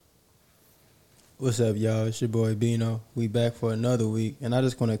What's up, y'all? It's your boy Bino. We back for another week, and I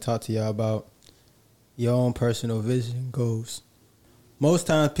just want to talk to y'all about your own personal vision goals. Most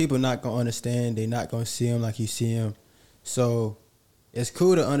times, people not gonna understand. They not gonna see them like you see them. So it's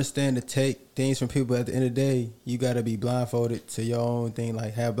cool to understand to take things from people. At the end of the day, you gotta be blindfolded to your own thing.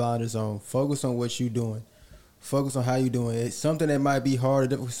 Like have blinders on. Focus on what you doing. Focus on how you doing. It's something that might be hard or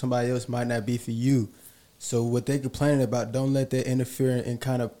difficult for somebody else, might not be for you. So what they complaining about, don't let that interfere and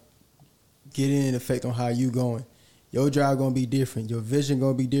kind of get in effect on how you going. Your drive gonna be different. Your vision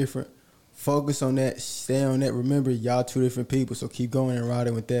gonna be different. Focus on that. Stay on that. Remember, y'all two different people, so keep going and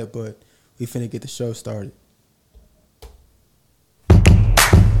riding with that. But we finna get the show started.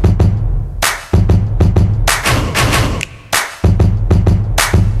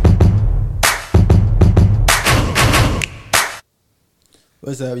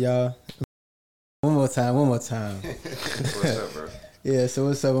 What's up, y'all? One more time. What's up, bro? Yeah, so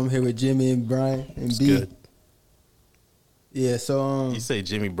what's up? I'm here with Jimmy and Brian and It's B. good. Yeah, so You say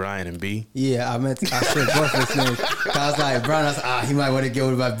Jimmy, Brian, and B? yeah, I said both of his names. I was like, Brian, I was like, he might want to go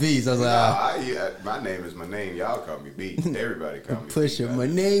with my B. So I was like, My name is my name. Y'all call me B. Everybody call me Pusha. B. My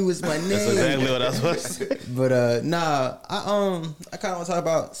name was my name. That's exactly what I was supposed to say. But I kind of want to talk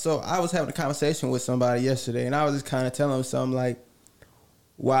about. So I was having a conversation with somebody yesterday, and I was just kind of telling him something like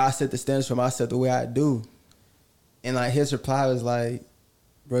why I set the standards for myself the way I do, and like his reply was like,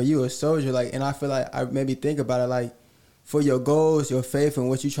 "Bro, you a soldier." Like, and I feel like I maybe think about it like, for your goals, your faith, and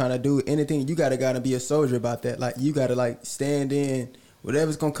what you trying to do, anything you gotta be a soldier about that. Like, you gotta like stand in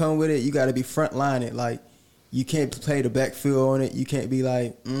whatever's gonna come with it. You gotta be front line it. Like, you can't play the backfield on it. You can't be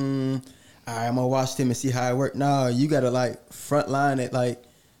like, all right, I'm gonna watch them and see how it work. No, you gotta like front line it. Like,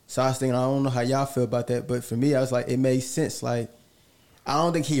 so I was thinking, I don't know how y'all feel about that, but for me, I was like, it made sense. Like, I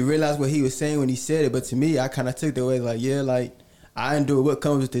don't think he realized what he was saying when he said it, but to me, I kind of took the way like, yeah, like, I endure what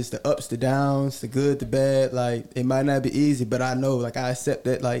comes with this, the ups, the downs, the good, the bad. Like, it might not be easy, but I know, like, I accept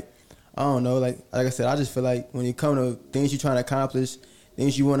that. Like, I don't know, like I said, I just feel like when you come to things you're trying to accomplish,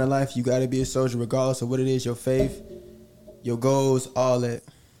 things you want in life, you got to be a soldier regardless of what it is, your faith, your goals, all that.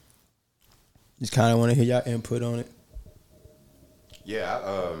 Just kind of want to hear y'all input on it.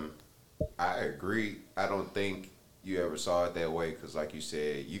 Yeah, I agree. I don't think you ever saw it that way because, like you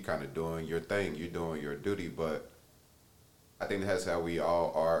said, you kind of doing your thing. You're doing your duty, but I think that's how we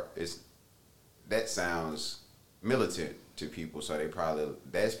all are. That sounds militant to people, so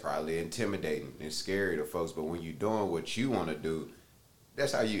that's probably intimidating and scary to folks. But when you're doing what you want to do,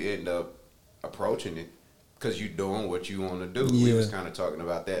 that's how you end up approaching it because you're doing what you want to do. Yeah. We was kind of talking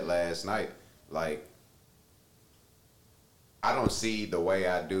about that last night. Like, I don't see the way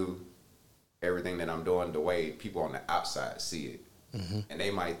I do everything that I'm doing the way people on the outside see it. Mm-hmm. And they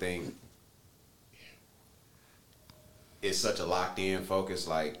might think it's such a locked in focus,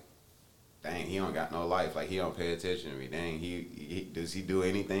 like, dang, he don't got no life, like he don't pay attention to me. Dang, he does he do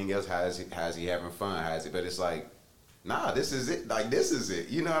anything else? How is he having fun? But it's like, nah, this is it. Like, this is it.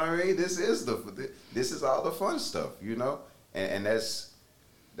 You know what I mean? This is all the fun stuff, you know? And that's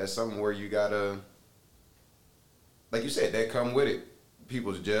something where you gotta, like you said, that come with it.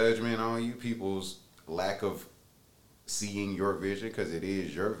 People's judgment on you, people's lack of seeing your vision, because it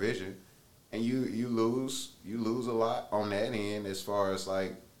is your vision, and you lose a lot on that end as far as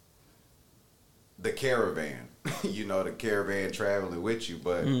like the caravan, you know, the caravan traveling with you,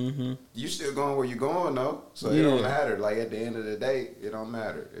 but you still going where you're going though, so it don't matter. Like, at the end of the day, it don't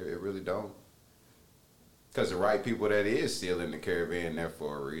matter. It really don't, because the right people that is still in the caravan there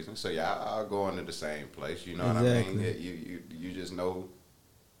for a reason. So yeah, I'll go into the same place. You know Exactly. what I mean? You just know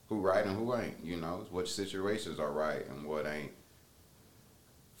who right and who ain't, you know, which situations are right and what ain't,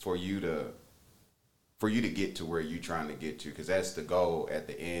 for you to get to where you trying to get to, because that's the goal at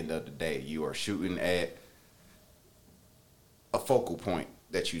the end of the day. You are shooting at a focal point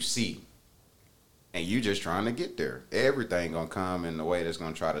that you see, and you just trying to get there. Everything gonna come in the way that's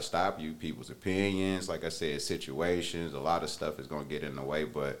gonna try to stop you. People's opinions, like I said, situations, a lot of stuff is gonna get in the way,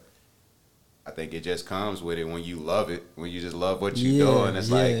 but I think it just comes with it when you love it, when you just love what you're doing. It's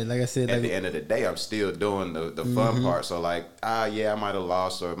like I said, at the end of the day, I'm still doing the fun part. So like, yeah, I might have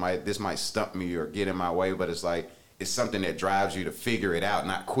lost, or this might stump me or get in my way, but it's like, it's something that drives you to figure it out,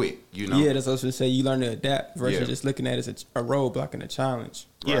 not quit, you know? Yeah, that's what I was going to say. You learn to adapt versus just looking at it as a roadblock and a challenge.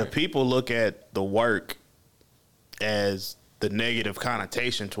 Yeah, Right. people look at the work as the negative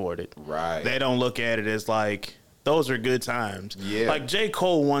connotation toward it. Right. They don't look at it as like, those are good times. Yeah. Like J.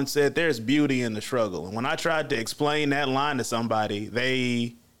 Cole once said, there's beauty in the struggle. And when I tried to explain that line to somebody,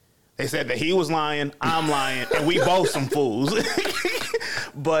 they said that he was lying, I'm lying, and we both some fools.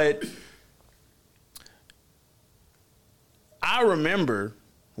 But I remember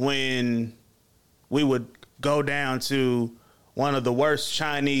when we would go down to one of the worst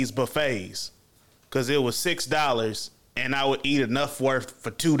Chinese buffets because it was $6 and I would eat enough worth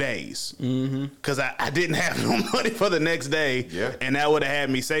for 2 days because I didn't have no money for the next day. Yeah. And that would have had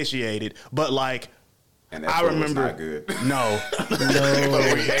me satiated. But like, And that I food remember, was not good. no, But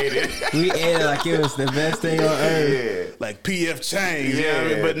we ate it. We ate it like it was the best thing on earth. Yeah. like PF Chang's, you know what I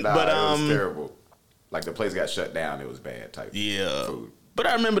Yeah, mean? But it was terrible. Like the place got shut down. It was bad type yeah. food. But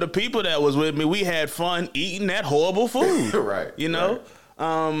I remember the people that was with me, we had fun eating that horrible food. Right. You know?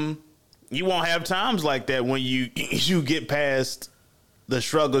 right. You won't have times like that when you get past the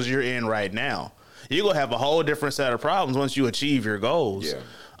struggles you're in right now. You're going to have a whole different set of problems once you achieve your goals.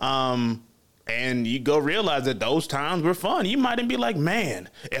 Yeah. And you go realize that those times were fun. You might even be like, man,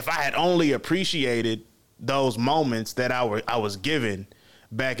 if I had only appreciated those moments that I was given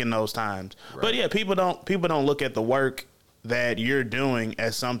back in those times. Right. But yeah, people don't look at the work that you're doing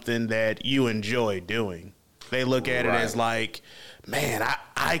as something that you enjoy doing. They look at it Right. as like, man,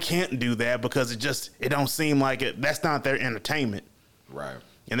 I can't do that because it don't seem like it. That's not their entertainment. Right.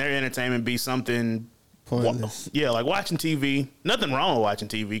 And their entertainment be something Pointless. yeah, like watching TV. Nothing wrong with watching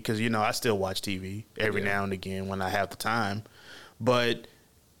TV because, you know, I still watch TV every now and again when I have the time. But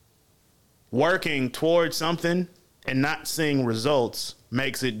working towards something and not seeing results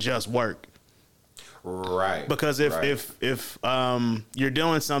makes it just work. Right. Because if you're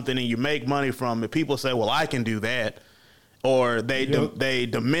doing something and you make money from it, people say, well, I can do that. Or they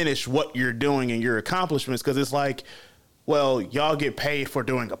diminish what you're doing and your accomplishments because it's like, well, y'all get paid for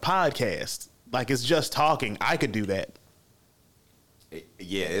doing a podcast. Like, it's just talking. I could do that.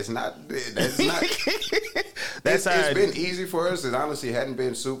 Yeah, it's not. That's not. That's how it's been easy for us. It honestly hadn't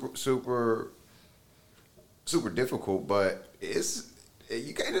been super difficult, but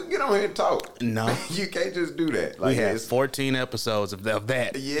you can't just get on here and talk. No. You can't just do that. We had 14 episodes of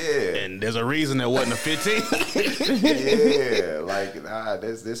that. Yeah. And there's a reason there wasn't a 15. Yeah, like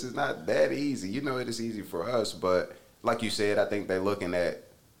this is not that easy. You know, it is easy for us, but like you said, I think they're looking at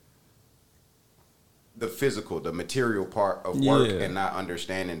the physical, the material part of work, Yeah. and not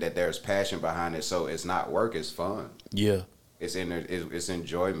understanding that there's passion behind it. So it's not work; it's fun. Yeah. It's it's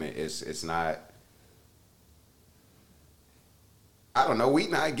enjoyment. It's not. I don't know. We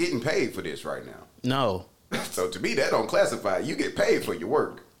not getting paid for this right now. No. So to me, that don't classify. You get paid for your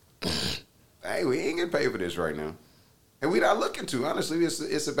work. Hey, we ain't getting paid for this right now, and we not looking to. Honestly,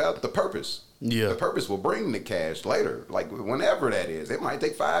 it's about the purpose. Yeah. The purpose will bring the cash later, like whenever that is. It might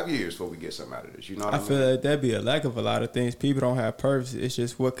take 5 years before we get something out of this. You know what I I mean? feel like that'd be a lack of a lot of things. People don't have purpose. It's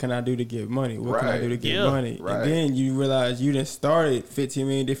just, what can I do to get money? What can I Right. do to get Yeah. money? Right. And then you realize you done started 15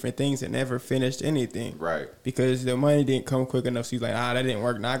 million different things and never finished anything. Right. Because the money didn't come quick enough. So you're like, that didn't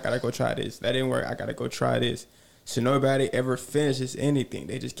work. Now I gotta go try this. That didn't work. I gotta go try this. So nobody ever finishes anything.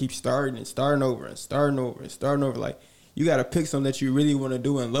 They just keep starting and starting over and starting over and starting over. Like, you gotta pick something that you really want to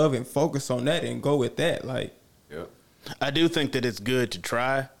do and love and focus on that and go with that. Like, Yeah. I do think that it's good to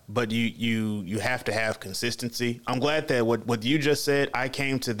try, but you have to have consistency. I'm glad that what you just said, I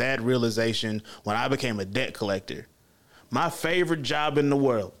came to that realization when I became a debt collector. My favorite job in the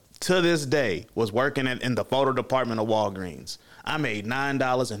world to this day was working in the photo department of Walgreens. I made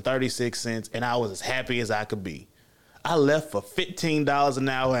 $9.36 and I was as happy as I could be. I left for $15 an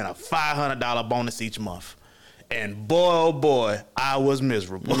hour and a $500 bonus each month. And boy, oh boy, I was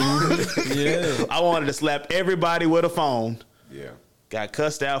miserable. yeah. I wanted to slap everybody with a phone. Yeah. Got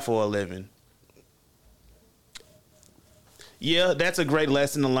cussed out for a living. Yeah, that's a great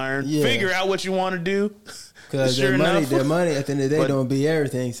lesson to learn. Yeah. Figure out what you want to do. Because Sure enough. their money at the end of the day But- don't be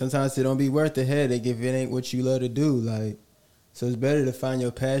everything. Sometimes it don't be worth the headache if it ain't what you love to do. Like, so it's better to find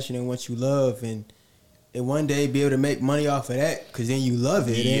your passion and what you love, and one day be able to make money off of that, because then you love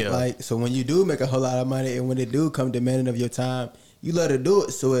it. It ain't Yeah. like, so when you do make a whole lot of money, and when it do come demanding of your time, you love to do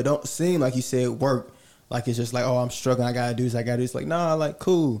it. So it don't seem like you said work. Like, it's just like, oh, I'm struggling. I gotta do this. I gotta do this. Like, nah, like,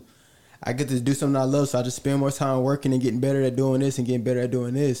 cool. I get to do something I love, so I just spend more time working and getting better at doing this and getting better at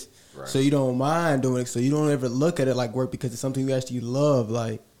doing this. Right. So you don't mind doing it. So you don't ever look at it like work, because it's something you actually love.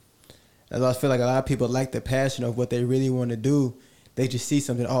 Like, as I feel like a lot of people lack the passion of what they really want to do. They just see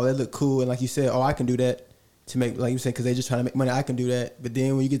something, oh, that look cool, and like you said, oh, I can do that to make, like you said, because they just trying to make money. I can do that. But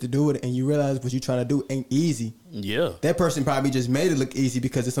then when you get to do it and you realize what you're trying to do ain't easy, Yeah. that person probably just made it look easy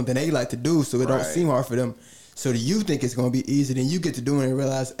because it's something they like to do, so it don't Right. seem hard for them. So do you think it's gonna be easy? Then you get to do it and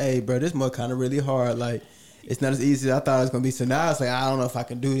realize, hey, bro, this must kind of really hard. Like, it's not as easy as I thought it was gonna be. So now it's like, I don't know if I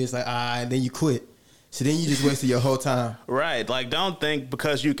can do this. Like, and then you quit. So then you just wasted your whole time. Right. Like, don't think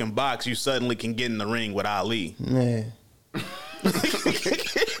because you can box, you suddenly can get in the ring with Ali. Man,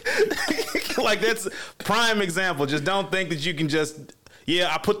 Like, that's prime example. Just don't think that you can just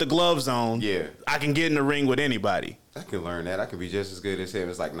yeah, I put the gloves on. Yeah. I can get in the ring with anybody. I can learn that. I can be just as good as him.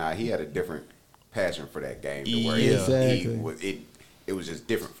 It's like, nah, he had a different passion for that game. To where Yeah. Exactly. it was just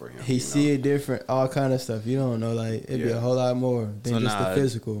different for him. He see it different, all kind of stuff. You don't know, like it'd be Yeah. a whole lot more than So just nah, the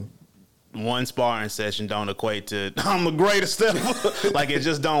physical. One sparring session don't equate to I'm the greatest ever. Like it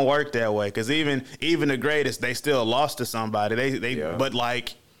just don't work that way. Because even the greatest, they still lost to somebody. Yeah. But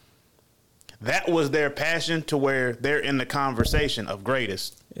like that was their passion to where they're in the conversation of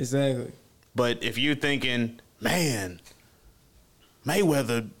greatest. Exactly. But if you're thinking, man,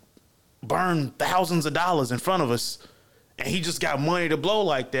 Mayweather burned thousands of dollars in front of us, and he just got money to blow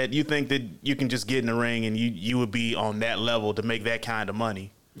like that, you think that you can just get in the ring and you would be on that level to make that kind of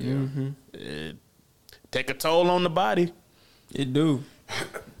money. Take a toll on the body. It do.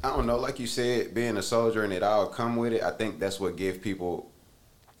 I don't know, like you said, being a soldier and it all come with it. I think that's what give people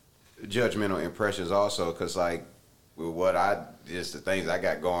judgmental impressions also, because like with what just the things I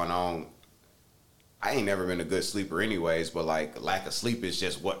got going on, I ain't never been a good sleeper anyways, but like lack of sleep is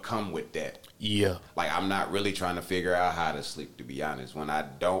just what come with that. Yeah. Like I'm not really trying to figure out how to sleep, to be honest. When I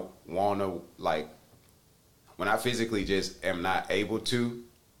don't want to, like when I physically just am not able to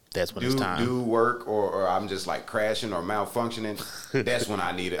That's when it's time. do work, or I'm just like crashing or malfunctioning, that's when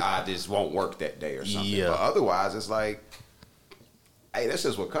I need it. I just won't work that day or something. Yeah. But otherwise, it's like, hey, that's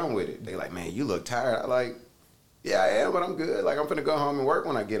just what come with it. They like, man, you look tired. I like, yeah, I am, but I'm good. Like I'm finna go home and work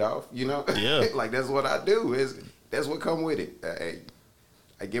when I get off. You know, Yeah. like that's what I do. That's what come with it.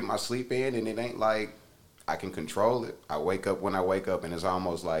 I get my sleep in, and it ain't like I can control it. I wake up when I wake up, and it's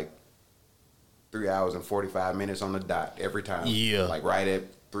almost like 3 hours and 45 minutes on the dot every time. Yeah. Like right at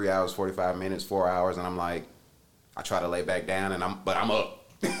 3 hours, 45 minutes, 4 hours, and I'm like, I try to lay back down, and I'm up.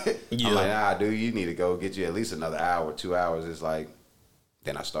 Yeah. I'm like, nah, dude, you need to go get you at least another hour, 2 hours. It's like,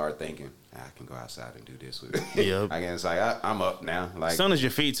 then I start thinking, I can go outside and do this with it. Yep. I can, it's like, I'm up now. Like, As soon as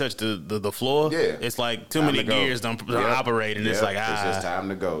your feet touch the floor, Yeah. it's like too time many to go. gears don't Yep. operate, and it's Yep. like it's just time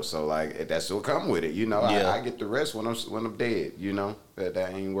to go. So like that's what come with it, you know. Yeah. I get the rest when I'm dead, you know. That I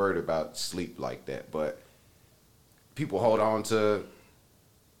ain't worried about sleep like that. But people hold on to,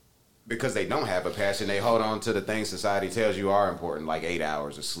 because they don't have a passion, they hold on to the things society tells you are important, like 8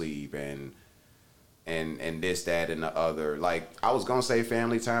 hours of sleep and this, that, and the other. Like I was gonna say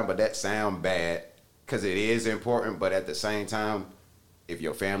family time, but that sound bad because it is important. But at the same time, if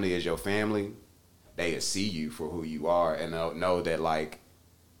your family is your family, they will see you for who you are, and they'll know that like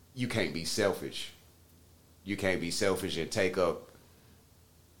you can't be selfish. You can't be selfish and take up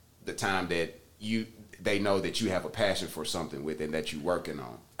the time that they know that you have a passion for something with and that you're working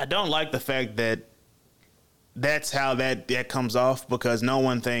on. I don't like the fact that that's how that comes off, because no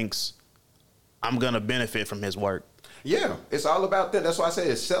one thinks I'm gonna benefit from his work. Yeah, it's all about that. That's why I say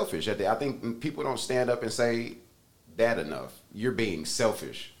it's selfish. I think people don't stand up and say that enough. You're being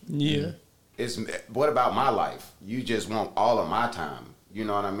selfish. Yeah. It's what about my life? You just want all of my time. You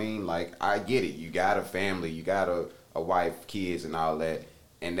know what I mean? Like I get it. You got a family, you got a wife, kids, and all that,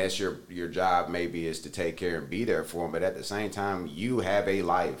 and that's your job. Maybe is to take care and be there for them. But at the same time, you have a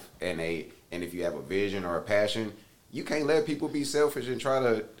life and if you have a vision or a passion, you can't let people be selfish and try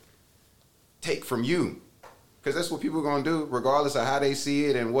to take from you. Because that's what people are going to do, regardless of how they see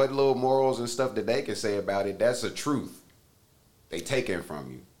it and what little morals and stuff that they can say about it. That's a truth. They take it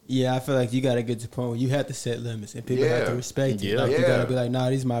from you. Yeah, I feel like you got to get to the point where you have to set limits and people have to respect you. Yeah. Like you got to be like, nah,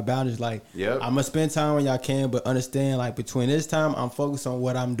 these are my boundaries. Like, Yep. I'm going to spend time when y'all can, but understand, like, between this time, I'm focused on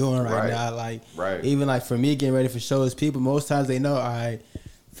what I'm doing right now. Like, even like for me getting ready for shows, people, most times they know, all right,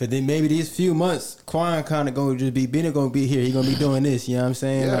 for then maybe these few months, Quan kind of going to just be, Benny going to be here. He going to be doing this, you know what I'm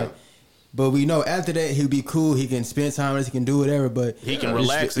saying? Yeah. Like, but we know after that, he'll be cool. He can spend time with us. He can do whatever, but He can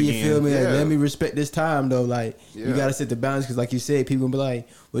relax again. You feel me? Like, Yeah. let me respect this time, though. Like, you Yeah. got to set the boundaries because, like you said, people will be like,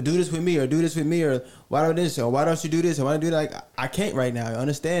 well, do this with me or do this with me or why don't this or why don't you do this or why don't you do that? Like, I can't right now. I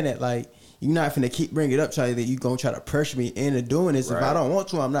understand that. Like, you're not finna keep bringing it up, trying that you're going to try to pressure me into doing this. If I Right. don't want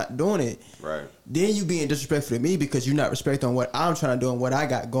to, I'm not doing it. Right. Then you being disrespectful to me because you're not respecting what I'm trying to do and what I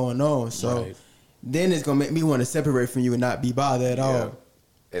got going on. So Right. then it's going to make me want to separate from you and not be bothered at all.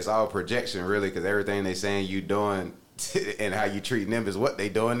 It's all projection, really, because everything they saying you doing and how you treating them is what they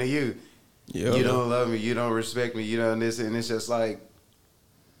doing to you. Yeah. You don't love me, you don't respect me, you don't this, and it's just like,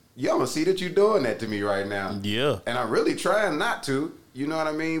 you don't see that you're doing that to me right now. Yeah. And I'm really trying not to, you know what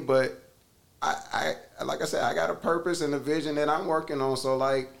I mean? But I like I said, I got a purpose and a vision that I'm working on. So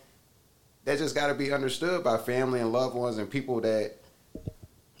like, that just got to be understood by family and loved ones and people that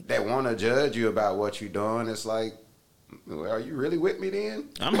want to judge you about what you're doing. It's like, well, are you really with me then?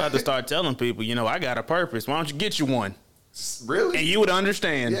 I'm about to start telling people, I got a purpose. Why don't you get you one? Really? And you would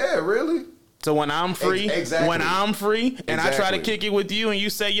understand. Yeah, really? So when I'm free, Exactly. when I'm free, and I try to Exactly. kick it with you, and you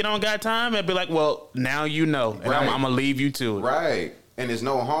say you don't got time, I'd be like, well, now you know, and Right. I'm gonna leave you to it. Right. And there's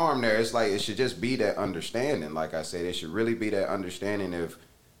no harm there. It's like it should just be that understanding. Like I said, it should really be that understanding of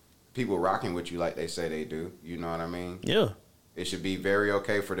people rocking with you like they say they do. You know what I mean? Yeah. It should be very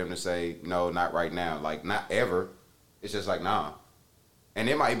okay for them to say, no, not right now. Like, not ever. It's just like, nah. And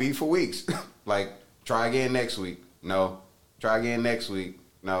it might be for weeks. Like, try again next week. No. Try again next week.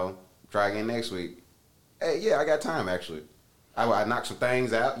 No. Try again next week. Hey, yeah, I got time, actually. I knocked some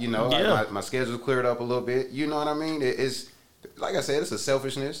things out, you know. Yeah. My schedule's cleared up a little bit. You know what I mean? It's, like I said, it's a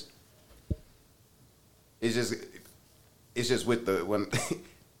selfishness. It's just with the, when,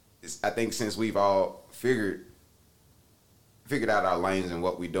 I think since we've all figured out our lanes and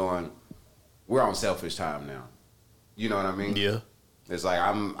what we're doing, we're on selfish time now. You know what I mean? Yeah. It's like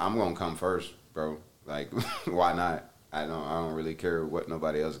I'm gonna come first, bro. Like, why not? I don't really care what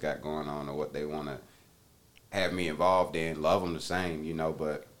nobody else got going on or what they want to have me involved in. Love them the same, you know,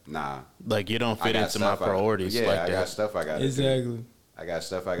 but nah. Like you don't I fit got into my stuff priorities I like got that. stuff I got to do. Exactly. I got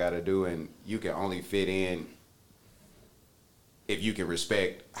stuff I got to do, and you can only fit in if you can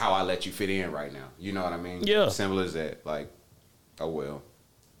respect how I let you fit in right now. You know what I mean? Yeah. Simple as that. Like, oh well.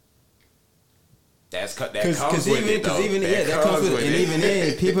 That comes Because with it, though. even that comes with it. And even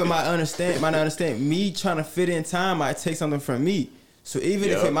then, people might not understand me trying to fit in time might take something from me. So even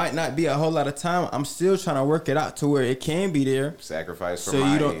if Yep. it might not be a whole lot of time, I'm still trying to work it out to where it can be there. Sacrifice for So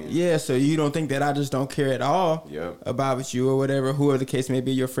my you don't, end. so you don't think that I just don't care at all Yep. about you or whatever, whoever the case may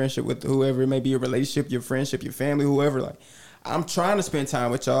be, your friendship with whoever, it may be your relationship, your friendship, your family, whoever. Like, I'm trying to spend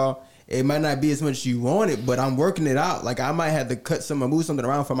time with y'all. It might not be as much as you want it, but I'm working it out. Like, I might have to move something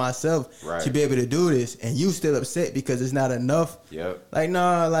around for myself Right. to be able to do this, and you still upset because it's not enough. Yep. Like,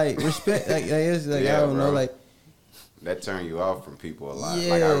 nah, like respect. like it's like Yeah, I don't know, bro. like. That turn you off from people a lot.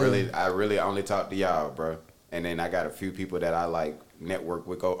 Yeah. Like I really only talk to y'all, bro. And then I got a few people that I like network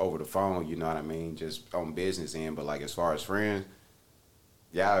with over the phone. You know what I mean? Just on business end. But like as far as friends,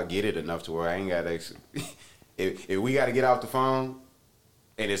 y'all get it enough to where I ain't got to. If we got to get off the phone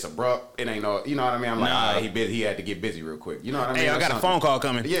and it's abrupt, it ain't no. You know what I mean? I'm like, Nah. he busy. He had to get busy real quick. You know what I mean? Hey, I Or got a something. phone call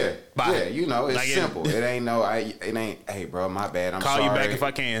coming. Yeah, Bye. yeah. You know, it's Like, simple. It ain't no. It ain't. Hey, bro, my bad. I'm Call sorry. you back if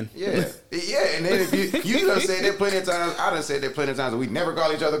I can. Yeah, yeah, and then if you done said that plenty of times, I done said that plenty of times, and we never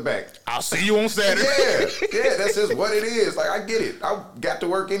call each other back. I'll see you on Saturday. Yeah, that's just what it is. Like, I get it. I got to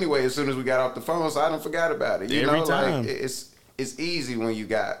work anyway as soon as we got off the phone, so I done forgot about it. You Every know, time. like it's easy when you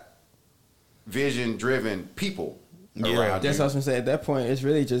got vision-driven people Yeah. around That's you. what I was gonna say. At that point, it's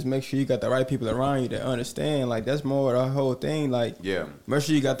really just make sure you got the right people around you that understand. Like, that's more the whole thing. Like, Yeah, make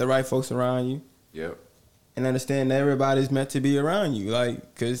sure you got the right folks around you yep, and understand that everybody's meant to be around you.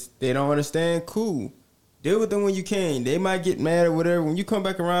 Like, cause they don't understand. Cool, deal with them when you can. They might get mad or whatever. When you come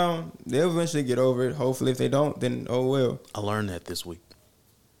back around, they'll eventually get over it. Hopefully, if they don't, then oh well. I learned that this week.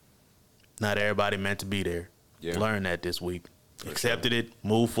 Not everybody meant to be there. Yeah. Learned that this week. For Accepted it.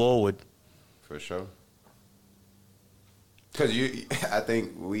 Moved forward. for sure. Because I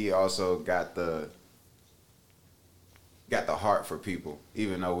think we also got the heart for people,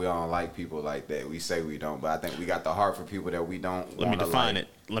 even though we don't like people like that. We say we don't, but I think we got the heart for people that we don't. Let me wanna define like. it.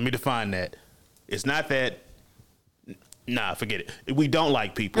 Let me define that. It's not that. Nah, forget it. We don't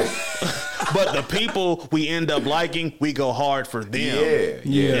like people, but the people we end up liking, we go hard for them.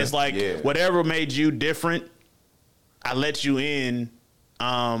 Yeah. It's like yeah. whatever made you different, I let you in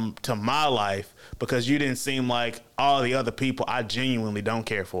to my life because you didn't seem like all the other people I genuinely don't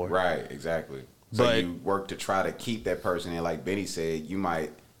care for. Right, exactly. So But- you work to try to keep that person in. Like Benny said,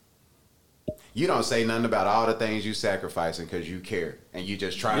 you don't say nothing about all the things you sacrificing because you care and you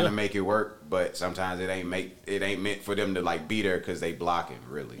just trying Yeah. to make it work. But sometimes it ain't meant for them to like be there because they blocking.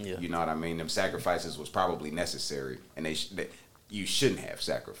 Really, Yeah. you know what I mean? Them sacrifices was probably necessary, and you shouldn't have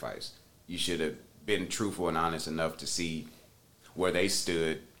sacrificed. You should have been truthful and honest enough to see where they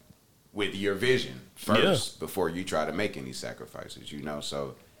stood with your vision first before you try to make any sacrifices. You know,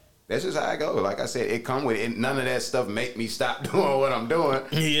 so. That's just how I go. Like I said, it come with it. None of that stuff make me stop doing what I'm doing.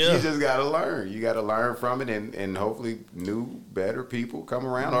 Yeah. You just got to learn. You got to learn from it, and hopefully new, better people come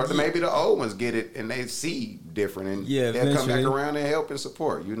around. Or maybe the old ones get it and they see different, and Yeah, they'll come back eventually. around and help and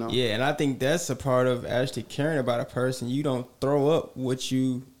support, you know? Yeah, and I think that's a part of actually caring about a person. You don't throw up what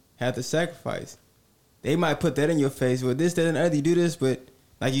you have to sacrifice. They might put that in your face. Well, this, that, and the other. You do this, but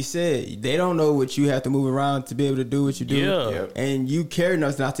like you said, they don't know what you have to move around to be able to do what you do. Yeah. Yep. And you care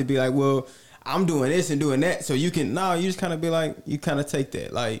enough not to be like, well, I'm doing this and doing that. So you can, you just kind of be like, you kind of take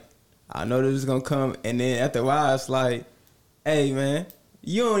that. Like, I know this is going to come. And then after a while, it's like, hey, man,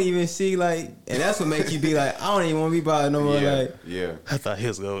 you don't even see, like, and that's what makes you be like, I don't even want to be bothered no more. Yeah, Like, yeah. I thought he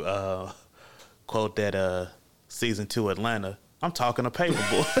was going quote that season 2 Atlanta. I'm talking to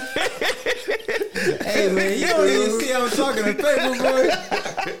Paperboy. Hey man, you don't even see I'm talking to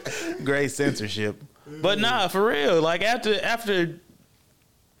Paperboy. Great censorship. But nah, for real. Like after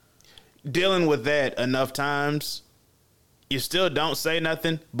dealing with that enough times, you still don't say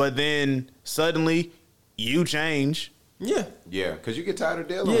nothing, but then suddenly you change. Yeah. Yeah, because you get tired of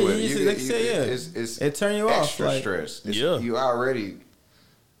dealing Yeah, with you it. just, like you say, yeah. It turn you off. extra Like, stress. Yeah. You already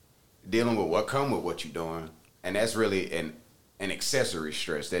dealing with what come with what you're doing, and that's really an accessory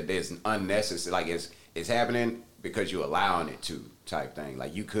stress that is unnecessary. Like it's happening because you're allowing it to type thing.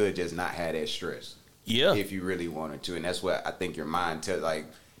 Like you could just not have that stress. Yeah. If you really wanted to, and that's what I think your mind tells. Like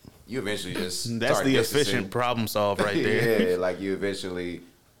you eventually just That's start the distancing. efficient problem solve right there. Yeah, like you eventually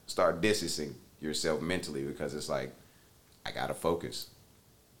start distancing yourself mentally because it's like I gotta focus.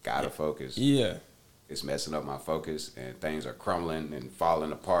 Focus. yeah. It's messing up my focus and things are crumbling and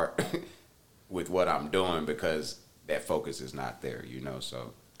falling apart with what I'm doing because that focus is not there,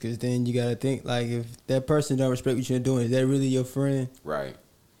 so Because then you got to think, like, if that person don't respect what you're doing, is that really your friend? right.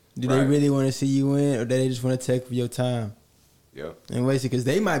 Do they really want to see you win, or do they just want to take for your time? Yep. And waste it, because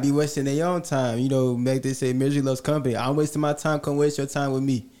they might be wasting their own time. Like they say, misery loves company. I'm wasting my time, come waste your time with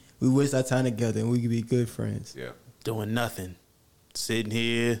me. We waste our time together, and we can be good friends. Yeah. Doing nothing. Sitting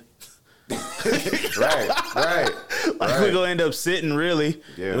here. right. Like we're gonna end up sitting really.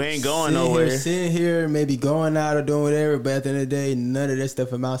 Yeah. We ain't going Sitting nowhere. Here, sitting here, maybe going out or doing whatever, but at the end of the day, none of that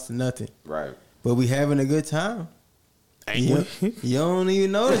stuff amounts to nothing. Right. But we having a good time. Ain't we? You don't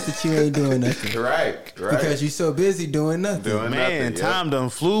even notice that you ain't doing nothing. Right. Because you so busy doing nothing. Doing Man, nothing, time done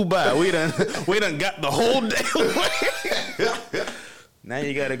flew by. We done got the whole day away. Now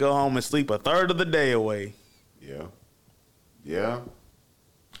you gotta go home and sleep a third of the day away. Yeah.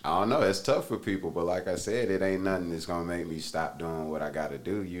 I don't know. It's tough for people, but like I said, it ain't nothing that's gonna make me stop doing what I gotta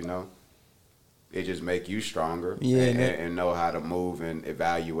do. It just make you stronger, and know how to move and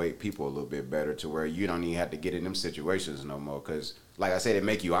evaluate people a little bit better, to where you don't even have to get in them situations no more. Cause like I said, it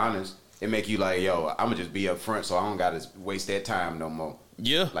make you honest. It make you like, yo, I'm gonna just be up front, so I don't gotta waste that time no more.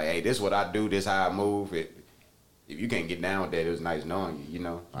 Yeah. Like, hey, this is what I do. This how I move. If you can't get down with that, it was nice knowing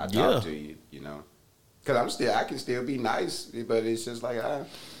you. I talk to you. Cause I can still be nice, but it's just like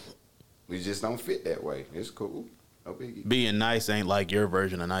we just don't fit that way. It's cool, no biggie. Being nice ain't like your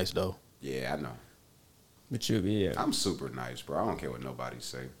version of nice though. Yeah, I know. But yeah. I'm super nice, bro. I don't care what nobody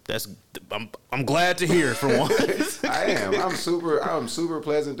say. I'm glad to hear it for one. I am. I'm super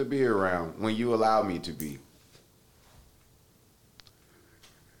pleasant to be around when you allow me to be.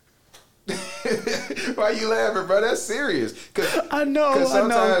 Why you laughing, bro? That's serious. Cause I know. Because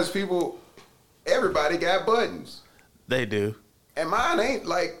sometimes everybody got buttons. They do. And mine ain't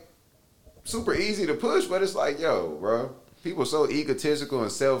like super easy to push, but it's like, yo, bro, people so egotistical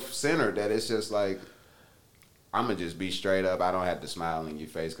and self-centered that it's just like, I'm going to just be straight up. I don't have to smile in your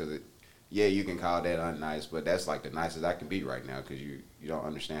face because, you can call that unnice, but that's like the nicest I can be right now because you don't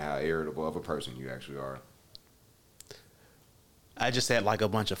understand how irritable of a person you actually are. I just had like a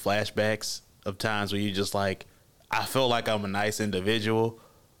bunch of flashbacks of times where you just like, I feel like I'm a nice individual,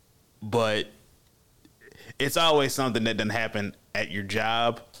 but it's always something that didn't happen at your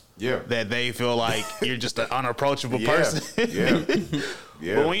job. Yeah. That they feel like you're just an unapproachable person.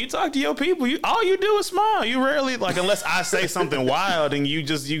 Yeah. But when you talk to your people, all you do is smile. You rarely, like, unless I say something wild and you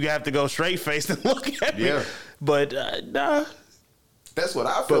have to go straight faced and look at me. Yeah. But nah. That's what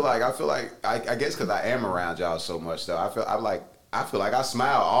I feel like. I feel like I guess because I am around y'all so much, though. I feel like I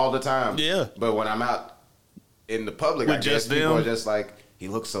smile all the time. Yeah. But when I'm out in the public, I guess people are just like, he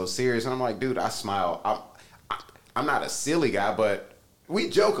looks so serious, and I'm like, dude, I smile. I'm not a silly guy, but we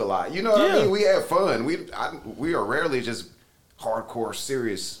joke a lot. You know what I mean? We have fun. We are rarely just hardcore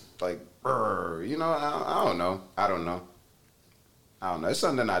serious, like, I don't know. I don't know. It's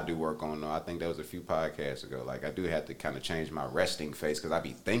something I do work on, though. I think that was a few podcasts ago. Like, I do have to kind of change my resting face because I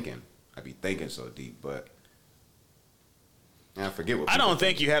be thinking so deep, but I forget what I don't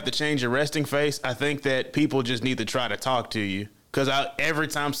think you have to change your resting face. I think that people just need to try to talk to you. Because every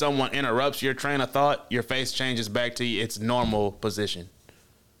time someone interrupts your train of thought, your face changes back to its normal position.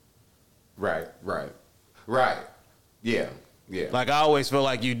 Right. Yeah. Like, I always feel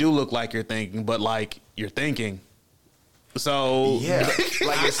like you do look like you're thinking, but like you're thinking. So yeah,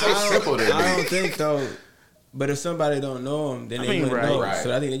 like it's so simple to me. I don't think though. But if somebody don't know him, then they wouldn't know. Right.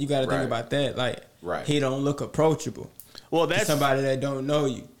 So I think that you got to think about that. Like, he don't look approachable. Well, that's somebody that don't know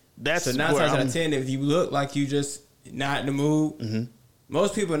you. So 9 times out of 10, if you look like you just not in the mood,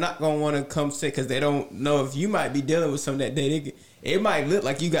 most people are not gonna want to come sit because they don't know if you might be dealing with something that day. It might look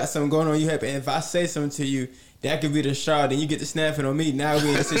like you got something going on. You happy. And if I say something to you, that could be the straw. Then you get to snapping on me. Now we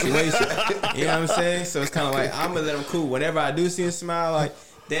in a situation. You know what I'm saying? So it's kind of like, I'm going to let him cool. Whenever I do see him smile, like,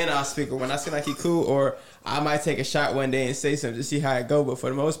 then I'll speak. Or when I see like he cool, or I might take a shot one day and say something to see how it go. But for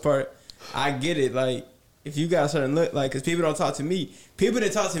the most part, I get it. Like, if you got a certain look, like, because people don't talk to me. People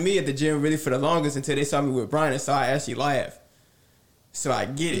didn't talk to me at the gym really for the longest until they saw me with Brian, and so I actually laugh. So I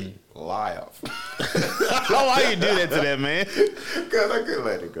get it. Laugh. Why you do that to that, man? Because I couldn't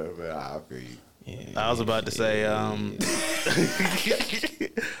let it go, man. I feel you. I was about to say,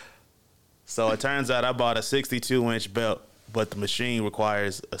 so it turns out I bought a 62-inch belt, but the machine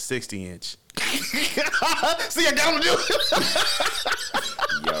requires a 60-inch. See, I got him to do it.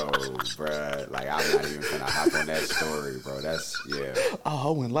 Yo, bruh. Like, I'm not even gonna hop on that story, bro. That's, yeah.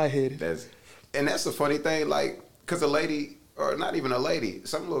 Oh, I went lightheaded. That's the funny thing, like, because a lady, or not even a lady,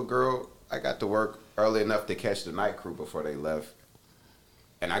 some little girl, I got to work early enough to catch the night crew before they left.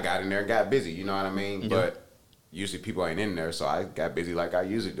 And I got in there and got busy, you know what I mean? Yeah. But usually people ain't in there, so I got busy like I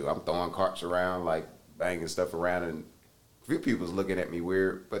usually do. I'm throwing carts around, like banging stuff around, and a few people was looking at me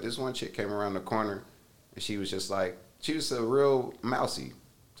weird. But this one chick came around the corner, and she was just like, she was a real mousy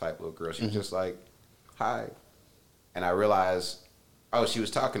type little girl. She was just like, hi. And I realized, oh, she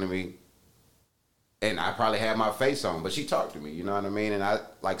was talking to me, and I probably had my face on, but she talked to me, you know what I mean? And I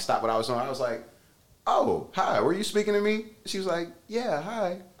like stopped what I was doing. I was like, oh, hi, were you speaking to me? She was like, yeah,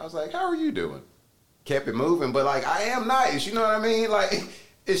 hi. I was like, how are you doing? Kept it moving, but like, I am nice, you know what I mean? Like,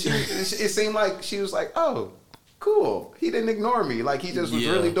 it seemed like she was like, oh, cool. He didn't ignore me. Like, he just was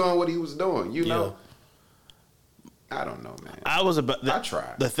really doing what he was doing, you know? I don't know, man. I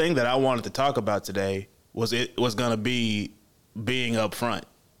tried. The thing that I wanted to talk about today was going to be being up front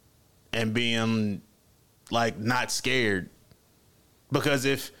and being, like, not scared. Because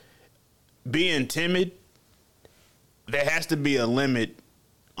if being timid, there has to be a limit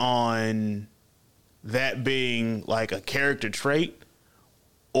on that being like a character trait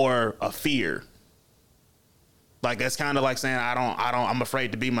or a fear. Like, that's kind of like saying I'm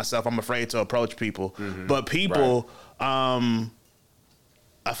afraid to be myself. I'm afraid to approach people. Mm-hmm. But people, right.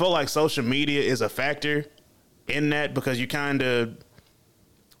 I feel like social media is a factor in that, because you can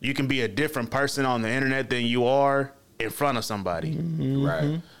be a different person on the internet than you are in front of somebody. Mm-hmm.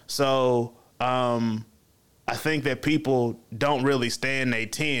 Right. So I think that people don't really stand a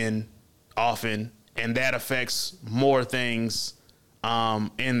 10 often, and that affects more things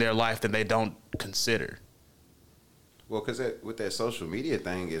in their life than they don't consider. Well, because with that social media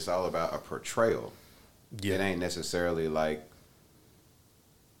thing, it's all about a portrayal. Yeah. It ain't necessarily like,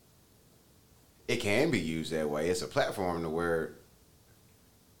 it can be used that way. It's a platform to where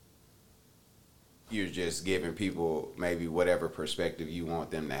you're just giving people maybe whatever perspective you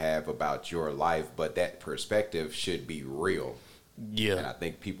want them to have about your life, but that perspective should be real. Yeah. And I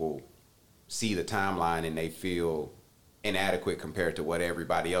think people see the timeline and they feel inadequate compared to what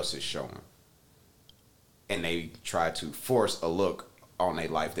everybody else is showing. And they try to force a look on their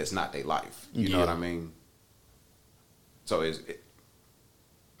life that's not their life. You know what I mean? So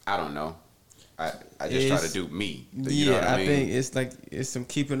I don't know. I just try to do me. You know what I mean? Think it's like, it's some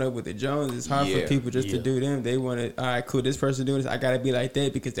keeping up with the Jones. It's hard for people just to do them. They want to, all right, cool, this person doing this, I got to be like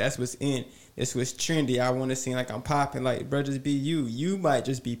that because that's what's in. That's what's trendy. I want to seem like I'm popping. Like, bro, just be you. You might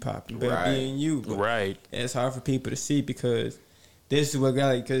just be popping, but being you. But right. it's hard for people to see, because this is what got,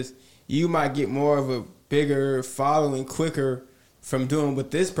 like, because you might get more of a bigger following quicker from doing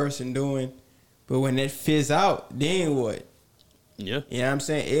what this person doing, but when it fizz out, then what? Yeah. You know what I'm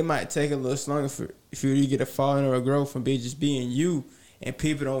saying? It might take a little longer for you to get a following or a growth from just being you. And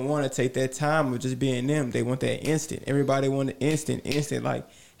people don't want to take that time of just being them. They want that instant. Everybody want it instant, like,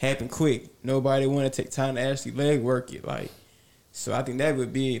 happen quick. Nobody want to take time to actually leg work it. Like, so I think that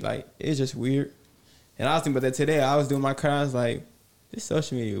would be, like, it's just weird. And I was thinking about that today. I was doing my car. I was like, this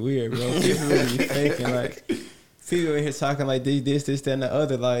social media weird, bro. People really be faking. Like, people in here talking like this, that, and the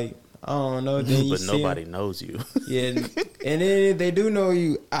other. Like, I don't know. Then you but nobody knows you. Yeah, and then they do know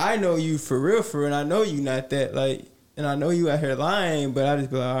you. I know you for real, and I know you not that. Like, and I know you out here lying, but I just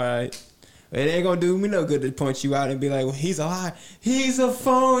be like, all right. It ain't gonna do me no good to point you out and be like, well, he's a lie. He's a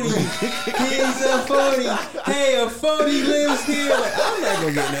phony. He's a phony. Hey, a phony lives here. Like, I'm not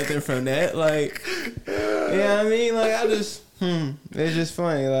gonna get nothing from that. Like, you know what I mean? Like, I just, it's just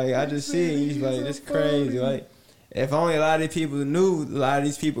funny. Like, I just see it. And you're like, it's crazy. Like, if only a lot of people knew a lot of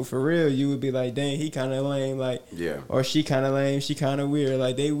these people for real, you would be like, dang, he kind of lame. Like, yeah. Or she kind of lame. She kind of weird.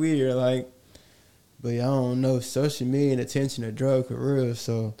 Like, they weird. Like, but I don't know. Social media and attention are drug for real.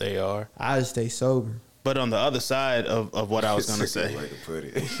 So they are. I just stay sober. But on the other side of what I was going to say. Way to put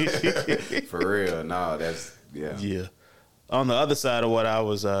it. For real. No, that's, yeah. Yeah. On the other side of what I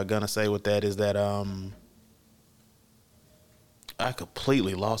was going to say with that is that I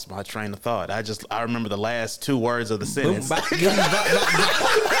completely lost my train of thought. I remember the last 2 words of the sentence.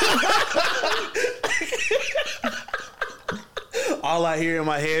 All I hear in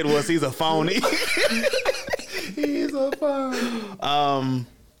my head was he's a phony. He's a phony.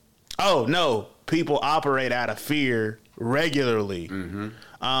 Oh no, people operate out of fear regularly.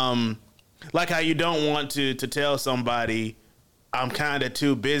 Like how you don't want to tell somebody I'm kind of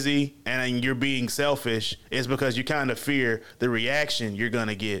too busy and you're being selfish is because you kind of fear the reaction you're going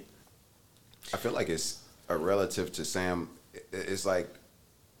to get. I feel like it's a relative to Sam. It's like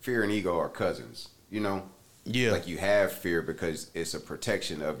fear and ego are cousins, you know? Yeah. Like you have fear because it's a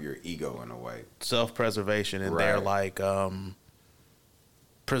protection of your ego in a way. Self-preservation, and they're like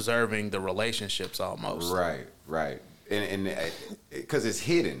preserving the relationships almost. Right. And because it's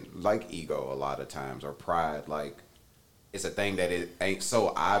hidden, like ego a lot of times, or pride, like it's a thing that it ain't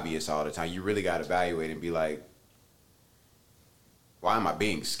so obvious all the time. You really got to evaluate and be like, why am I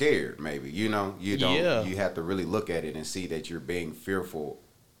being scared? Maybe, you know, you don't, you have to really look at it and see that you're being fearful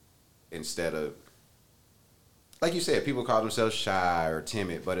instead of, like you said, people call themselves shy or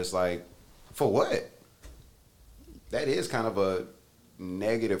timid, but it's like, for what? That is kind of a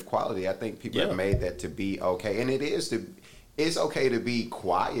negative quality. I think people have made that to be okay. And it's okay to be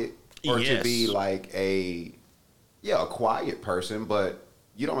quiet or to be like a quiet person, but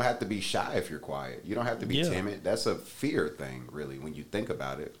you don't have to be shy if you're quiet. You don't have to be timid. That's a fear thing, really, when you think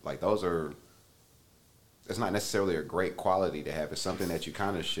about it. Like it's not necessarily a great quality to have. It's something that you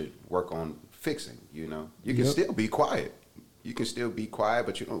kind of should work on fixing, you know? You can still be quiet. You can still be quiet,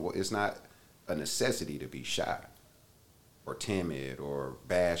 but it's not a necessity to be shy or timid or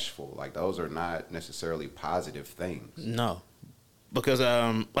bashful. Like those are not necessarily positive things. No. Because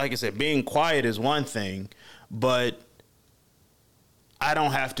like I said, being quiet is one thing, but I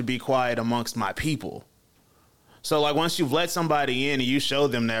don't have to be quiet amongst my people. So like once you've let somebody in and you show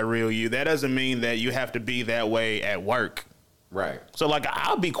them that real you, that doesn't mean that you have to be that way at work. Right. So like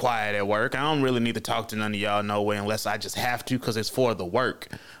I'll be quiet at work. I don't really need to talk to none of y'all no way unless I just have to because it's for the work.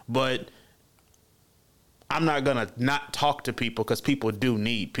 But I'm not going to not talk to people because people do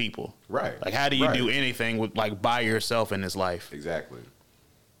need people. Right. Like how do you do anything with like by yourself in this life? Exactly.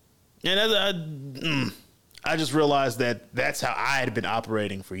 And I just realized that that's how I had been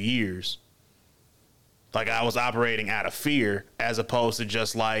operating for years. Like I was operating out of fear as opposed to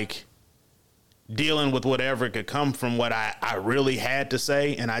just like dealing with whatever could come from what I really had to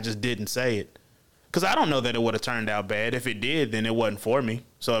say, and I just didn't say it. Because I don't know that it would have turned out bad. If it did, then it wasn't for me.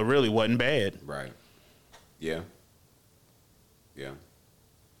 So it really wasn't bad. Right. Yeah.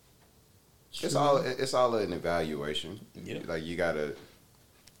 It's all an evaluation. Yeah. Like you gotta.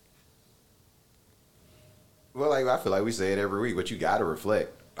 Well, like I feel like we say it every week, but you gotta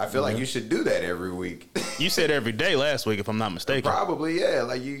reflect. I feel like you should do that every week. You said every day last week, if I'm not mistaken. Probably, yeah.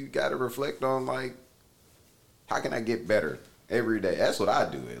 Like you gotta reflect on like, how can I get better every day? That's what I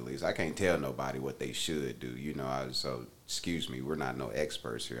do at least. I can't tell nobody what they should do. You know, so excuse me, we're not no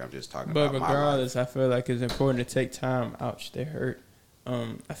experts here. I'm just talking about my life. But regardless, I feel like it's important to take time. Ouch, they hurt.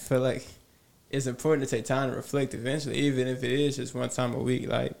 I feel like it's important to take time to reflect eventually, even if it is just one time a week.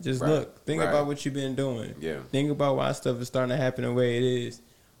 Like, just look, think about what you've been doing. Yeah. Think about why stuff is starting to happen the way it is.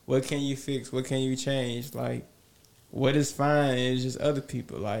 What can you fix? What can you change? Like, what is fine is just other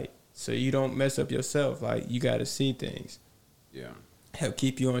people. Like, so you don't mess up yourself. Like, you got to see things. Yeah. Help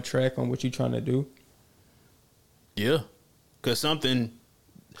keep you on track on what you're trying to do. Yeah. Because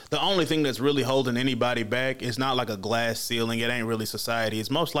the only thing that's really holding anybody back is not like a glass ceiling. It ain't really society. It's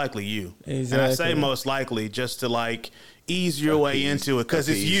most likely you. Exactly. And I say most likely just to like ease your way into it because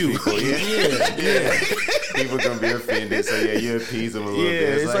it's you. People, yeah. People gonna be offended, so you appease them a little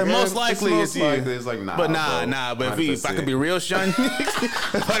bit. It's like most likely it's you. It's like nah, but nah. But if I could be real, Sean.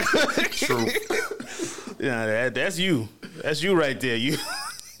 True. Yeah, that's you. That's you right there. You.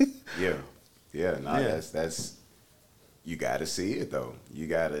 Yeah. That's. You gotta see it though. You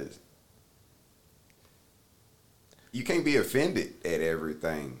can't be offended at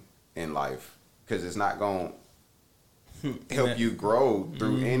everything in life because it's not gonna help you grow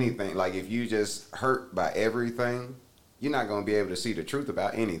through anything. Like if you just hurt by everything, you're not gonna be able to see the truth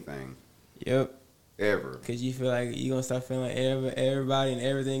about anything. Yep. Ever. Because you feel like you're gonna start feeling like everybody and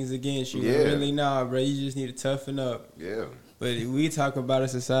everything's against you. Yeah. Really, nah, bro. You just need to toughen up. Yeah. But we talk about a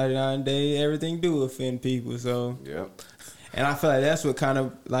society nowadays, everything do offend people. So yep. And I feel like that's what kind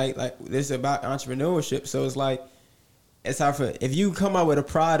of like this is about entrepreneurship. So it's like it's hard for if you come out with a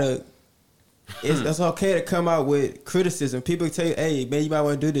product It's okay to come out with criticism. People tell you, hey, man, you might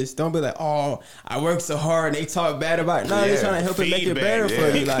want to do this. Don't be like, oh, I work so hard and they talk bad about it. No, they're trying to help it make it better for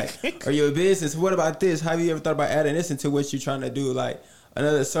you. Like, or your business, what about this? Have you ever thought about adding this into what you're trying to do? Like,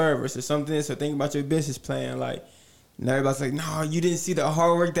 another service or something. So think about your business plan. Like, and everybody's like, no, you didn't see the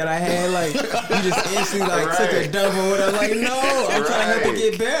hard work that I had. Like, you just instantly like took a dump or whatever. Like, no, I'm trying to help it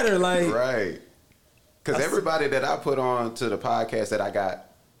get better. Like, right. Because everybody that I put on to the podcast that I got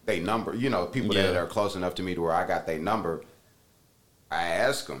they number, you know, people that are close enough to me to where I got their number, I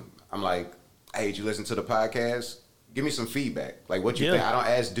ask them, I'm like, hey, did you listen to the podcast? Give me some feedback. Like, what you think? I don't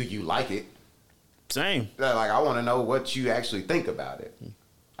ask, do you like it? Same. Like, I want to know what you actually think about it.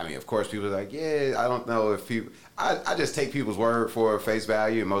 I mean, of course, people are like, yeah, I don't know if people... I just take people's word for face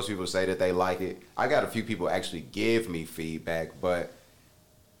value, and most people say that they like it. I got a few people actually give me feedback, but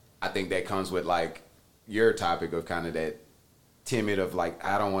I think that comes with, like, your topic of kind of that timid of, like,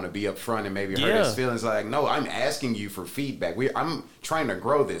 I don't want to be up front and maybe hurt his feelings. Like, no, I'm asking you for feedback. I'm trying to